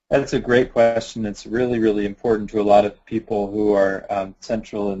 That's a great question. It's really, really important to a lot of people who are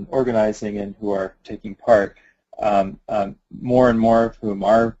central in organizing and who are taking part, more and more of whom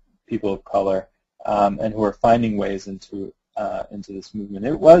are people of color and who are finding ways into this movement.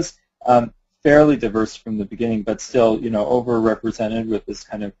 It was fairly diverse from the beginning, but still, overrepresented with this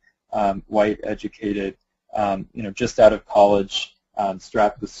kind of white, educated, just out of college,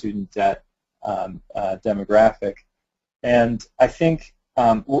 strapped with student debt demographic. And I think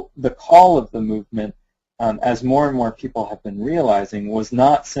the call of the movement, as more and more people have been realizing, was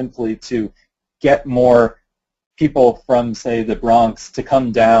not simply to get more people from, say, the Bronx to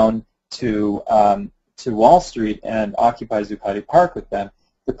come down to Wall Street and occupy Zuccotti Park with them.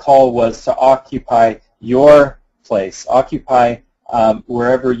 The call was to occupy your place, occupy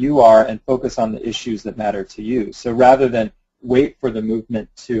wherever you are, and focus on the issues that matter to you. So rather than wait for the movement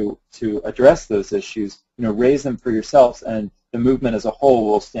to address those issues, raise them for yourselves, and the movement as a whole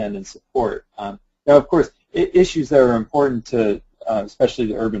will stand in support. Now, of course, issues that are important to, especially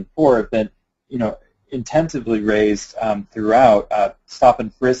the urban poor, have been, intensively raised throughout. Stop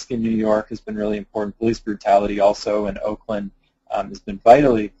and frisk in New York has been really important. Police brutality also in Oakland has been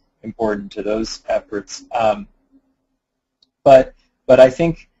vitally important to those efforts. But I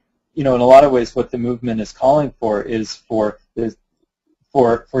think, in a lot of ways, what the movement is calling for is for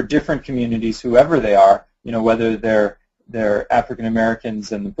different communities, whoever they are, whether they're African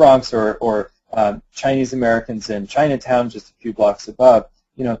Americans in the Bronx or Chinese Americans in Chinatown, just a few blocks above,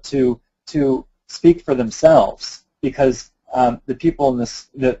 to speak for themselves, because the people in this,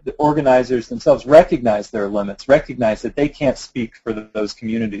 the organizers themselves recognize their limits, recognize that they can't speak for those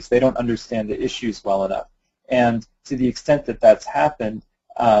communities. They don't understand the issues well enough. And to the extent that that's happened,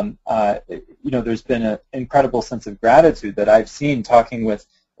 there's been an incredible sense of gratitude that I've seen talking with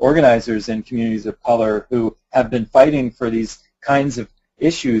organizers in communities of color who have been fighting for these kinds of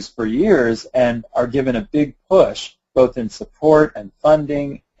issues for years and are given a big push, both in support and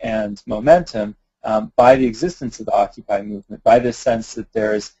funding and momentum, by the existence of the Occupy movement, by this sense that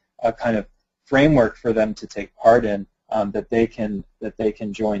there is a kind of framework for them to take part in that they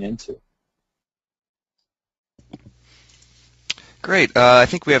can join into. Great. I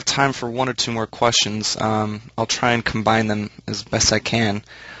think we have time for one or two more questions. I'll try and combine them as best I can.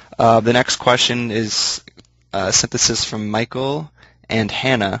 The next question is a synthesis from Michael and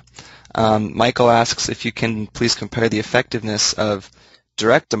Hannah. Michael asks if you can please compare the effectiveness of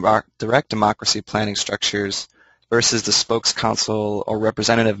direct democracy planning structures versus the spokes council or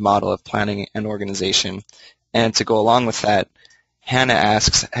representative model of planning and organization. And to go along with that, Hannah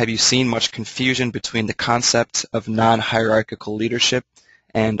asks, have you seen much confusion between the concept of non-hierarchical leadership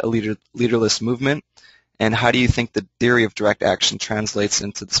and a leaderless movement? And how do you think the theory of direct action translates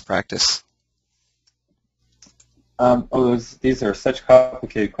into this practice? These are such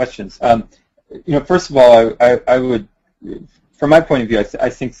complicated questions. First of all, I would, from my point of view, I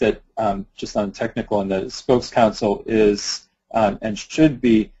think that just on technical, and the spokes council is and should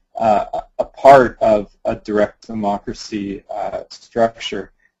be a part of a direct democracy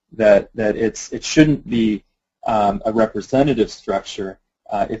structure. That it shouldn't be a representative structure.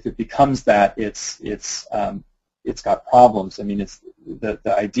 If it becomes that, it's got problems. I mean, it's the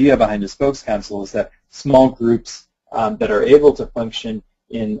idea behind the spokes council is that small groups that are able to function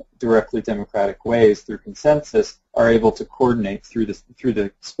in directly democratic ways through consensus are able to coordinate through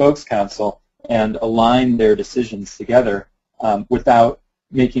the spokes council and align their decisions together without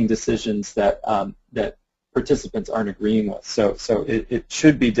making decisions that that participants aren't agreeing with. So it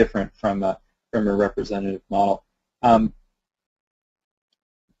should be different from a representative model. In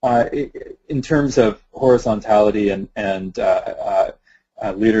terms of horizontality and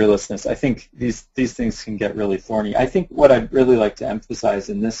leaderlessness. I think these things can get really thorny. I think what I'd really like to emphasize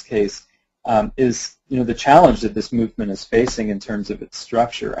in this case is the challenge that this movement is facing in terms of its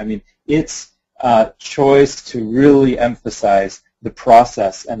structure. I mean, its choice to really emphasize the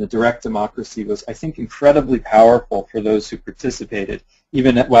process and the direct democracy was, I think, incredibly powerful for those who participated,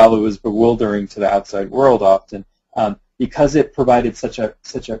 even while it was bewildering to the outside world often, because it provided such a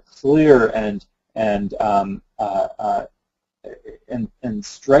clear and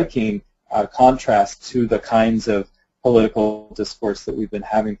striking contrast to the kinds of political discourse that we've been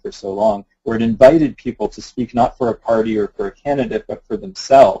having for so long, where it invited people to speak not for a party or for a candidate, but for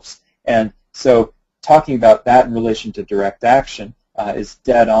themselves. And so talking about that in relation to direct action is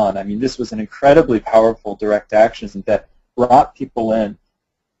dead on. I mean, this was an incredibly powerful direct action that brought people in,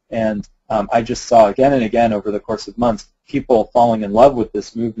 and I just saw again and again over the course of months people falling in love with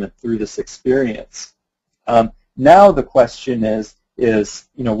this movement through this experience. Now the question is,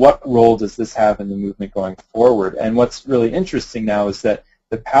 what role does this have in the movement going forward? And what's really interesting now is that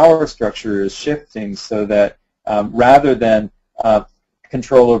the power structure is shifting so that rather than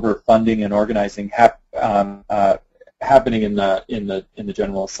control over funding and organizing happening in the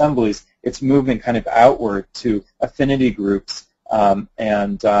General Assemblies, it's moving kind of outward to affinity groups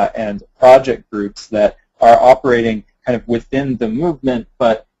and project groups that are operating kind of within the movement,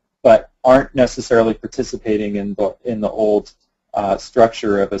 but aren't necessarily participating in the old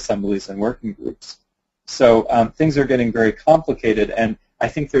structure of assemblies and working groups. So things are getting very complicated, and I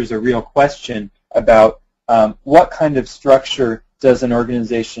think there's a real question about what kind of structure does an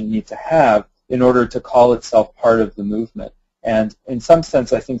organization need to have in order to call itself part of the movement. And in some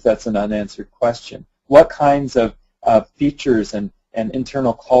sense, I think that's an unanswered question. What kinds of features and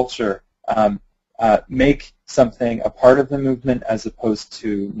internal culture make something a part of the movement as opposed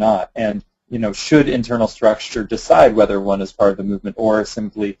to not? And should internal structure decide whether one is part of the movement or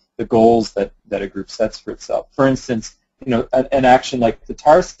simply the goals that a group sets for itself? For instance, an action like the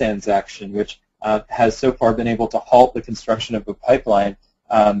tar sands action, which has so far been able to halt the construction of a pipeline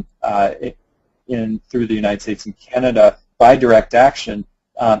through the United States and Canada by direct action,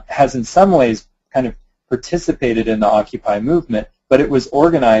 has in some ways kind of participated in the Occupy movement, but it was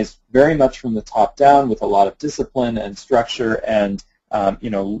organized very much from the top down with a lot of discipline and structure and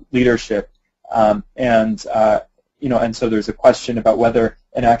leadership, and so there's a question about whether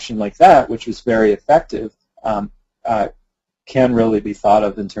an action like that, which was very effective, can really be thought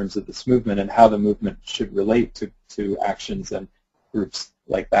of in terms of this movement and how the movement should relate to actions and groups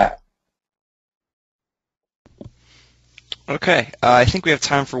like that. Okay, I think we have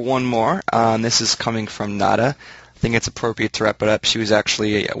time for one more. This is coming from Nada. I think it's appropriate to wrap it up. She was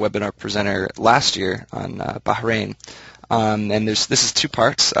actually a webinar presenter last year on Bahrain. And this is two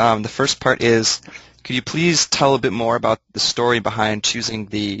parts. The first part is, could you please tell a bit more about the story behind choosing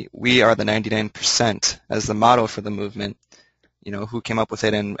the "We are the 99% as the motto for the movement? Who came up with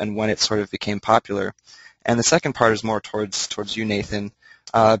it and when it sort of became popular? And the second part is more towards you, Nathan.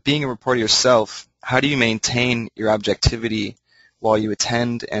 Being a reporter yourself, how do you maintain your objectivity while you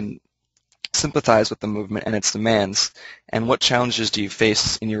attend and sympathize with the movement and its demands? And what challenges do you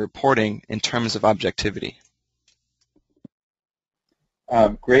face in your reporting in terms of objectivity?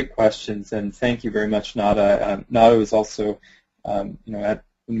 Great questions, and thank you very much, Nada. Nada was also, at the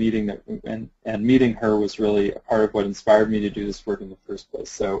meeting and meeting her was really a part of what inspired me to do this work in the first place.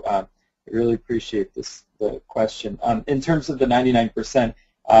 So I really appreciate the question. In terms of the 99%,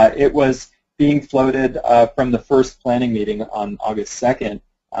 it was being floated from the first planning meeting on August 2nd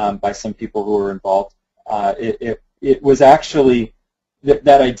by some people who were involved. It was actually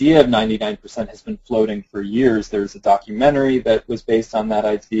that idea of 99% has been floating for years. There's a documentary that was based on that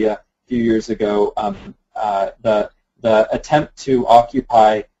idea a few years ago. The attempt to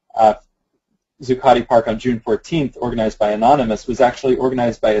occupy Zuccotti Park on June 14th, organized by Anonymous, was actually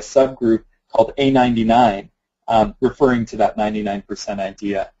organized by a subgroup called A99, referring to that 99%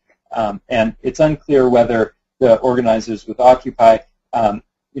 idea. And it's unclear whether the organizers with Occupy,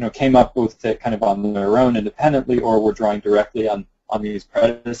 came up with it kind of on their own independently or were drawing directly on these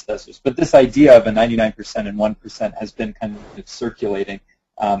predecessors. But this idea of a 99% and 1% has been kind of circulating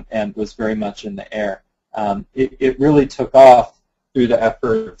and was very much in the air. It really took off through the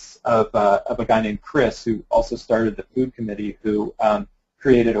efforts of a guy named Chris, who also started the Food Committee, who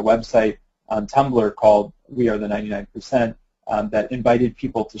created a website on Tumblr called We Are the 99%, that invited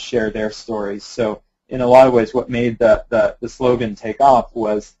people to share their stories. So in a lot of ways, what made the slogan take off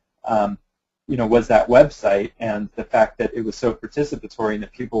was was that website and the fact that it was so participatory and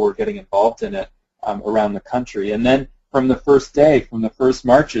that people were getting involved in it around the country. And then from the first day, from the first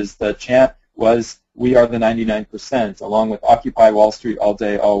marches, the chant was We Are the 99%, along with Occupy Wall Street All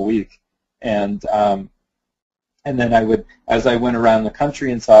Day, All Week. And then I would, as I went around the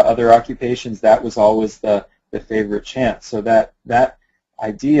country and saw other occupations, that was always the favorite chant. So that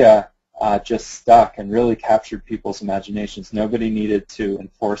idea just stuck and really captured people's imaginations. Nobody needed to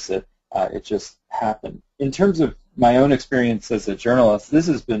enforce it. It just happened. In terms of my own experience as a journalist, this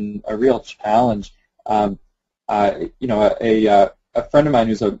has been a real challenge. A friend of mine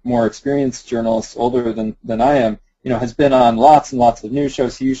who's a more experienced journalist, older than I am, has been on lots and lots of news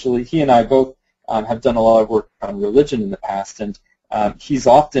shows. He and I both have done a lot of work on religion in the past, and he's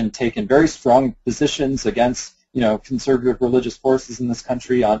often taken very strong positions against conservative religious forces in this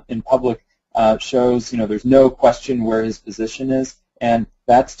country in public shows. There's no question where his position is, and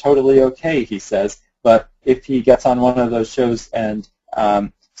that's totally okay, he says. But if he gets on one of those shows and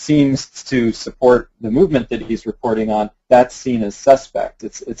seems to support the movement that he's reporting on, that's seen as suspect.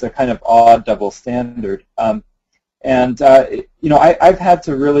 It's a kind of odd double standard. I've had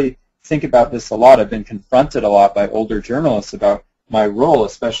to really think about this a lot. I've been confronted a lot by older journalists about my role,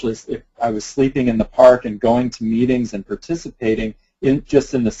 especially if I was sleeping in the park and going to meetings and participating in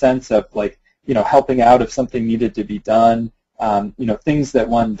the sense of helping out if something needed to be done. Things that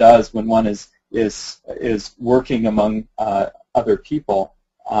one does when one is working among other people.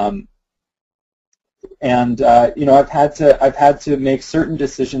 I've had to make certain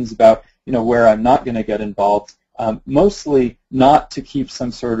decisions about where I'm not going to get involved. Mostly not to keep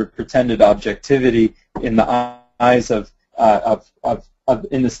some sort of pretended objectivity in the eyes of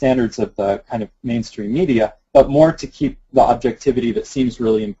in the standards of the kind of mainstream media, but more to keep the objectivity that seems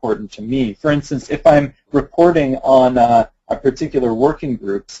really important to me. For instance, if I'm reporting on a particular working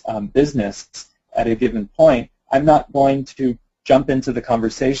group's business at a given point, I'm not going to jump into the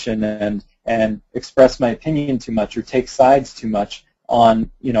conversation and express my opinion too much or take sides too much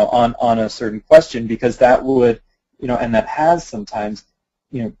on a certain question, because that would and that has sometimes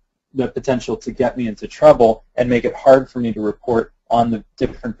the potential to get me into trouble and make it hard for me to report on the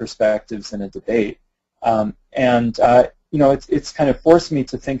different perspectives in a debate. It's kind of forced me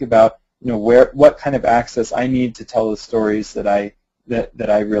to think about what kind of access I need to tell the stories that I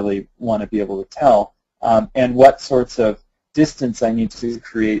really want to be able to tell, and what sorts of distance I need to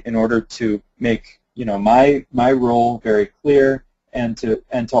create in order to make my role very clear, and to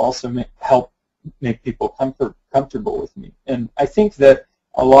also help make people comfortable with me. And I think that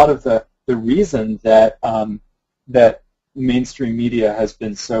a lot of the reason that that mainstream media has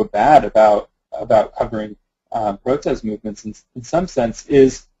been so bad about covering protest movements in some sense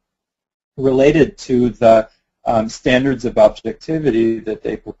is related to the standards of objectivity that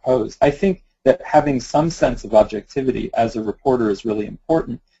they propose. I think that having some sense of objectivity as a reporter is really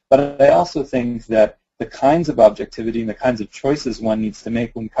important, but I also think that the kinds of objectivity and the kinds of choices one needs to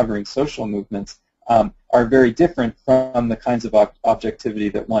make when covering social movements are very different from the kinds of objectivity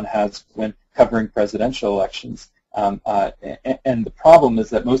that one has when covering presidential elections. And the problem is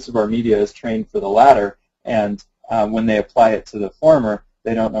that most of our media is trained for the latter, and when they apply it to the former,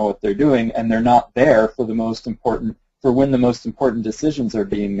 they don't know what they're doing, and they're not there for when the most important decisions are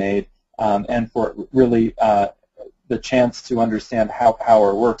being made, and for really the chance to understand how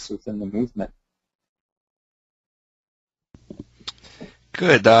power works within the movement.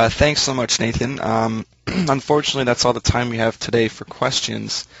 Good. Thanks so much, Nathan. Unfortunately, that's all the time we have today for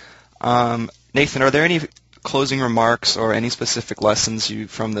questions. Nathan, are there any closing remarks or any specific lessons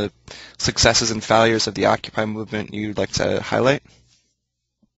from the successes and failures of the Occupy movement you'd like to highlight?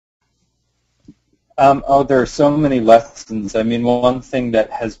 There are so many lessons. I mean, one thing that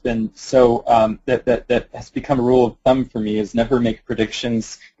has been that has become a rule of thumb for me is never make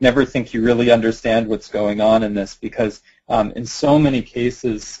predictions, never think you really understand what's going on in this, because in so many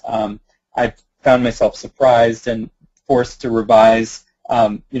cases I've found myself surprised and forced to revise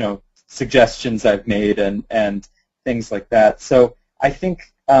suggestions I've made and things like that. So I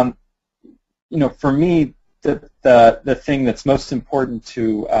think for me, the thing that's most important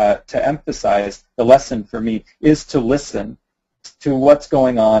to emphasize, the lesson for me, is to listen to what's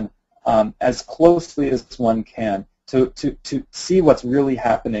going on as closely as one can, to see what's really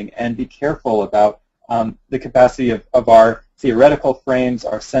happening, and be careful about the capacity of our theoretical frames,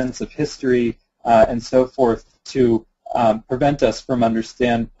 our sense of history, and so forth, to prevent us from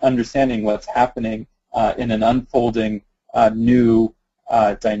understanding what's happening in an unfolding new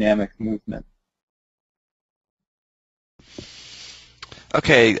dynamic movement.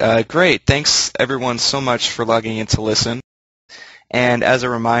 Okay, great. Thanks everyone so much for logging in to listen. And as a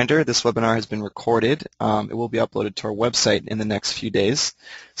reminder, this webinar has been recorded. It will be uploaded to our website in the next few days.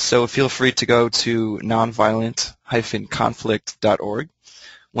 So feel free to go to nonviolent-conflict.org,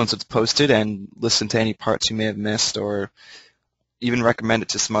 once it's posted and listen to any parts you may have missed, or even recommend it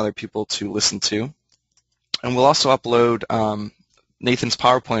to some other people to listen to. And we'll also upload Nathan's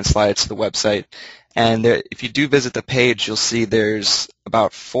PowerPoint slides to the website. And there, if you do visit the page, you'll see there's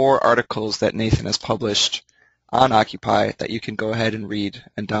about 4 articles that Nathan has published on Occupy that you can go ahead and read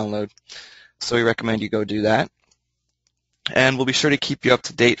and download. So we recommend you go do that. And we'll be sure to keep you up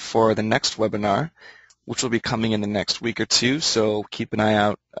to date for the next webinar, which will be coming in the next week or two, so keep an eye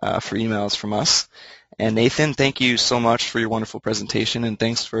out for emails from us. And Nathan, thank you so much for your wonderful presentation, and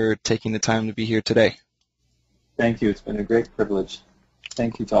thanks for taking the time to be here today. Thank you. It's been a great privilege.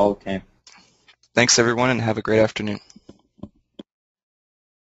 Thank you to all who came. Thanks, everyone, and have a great afternoon.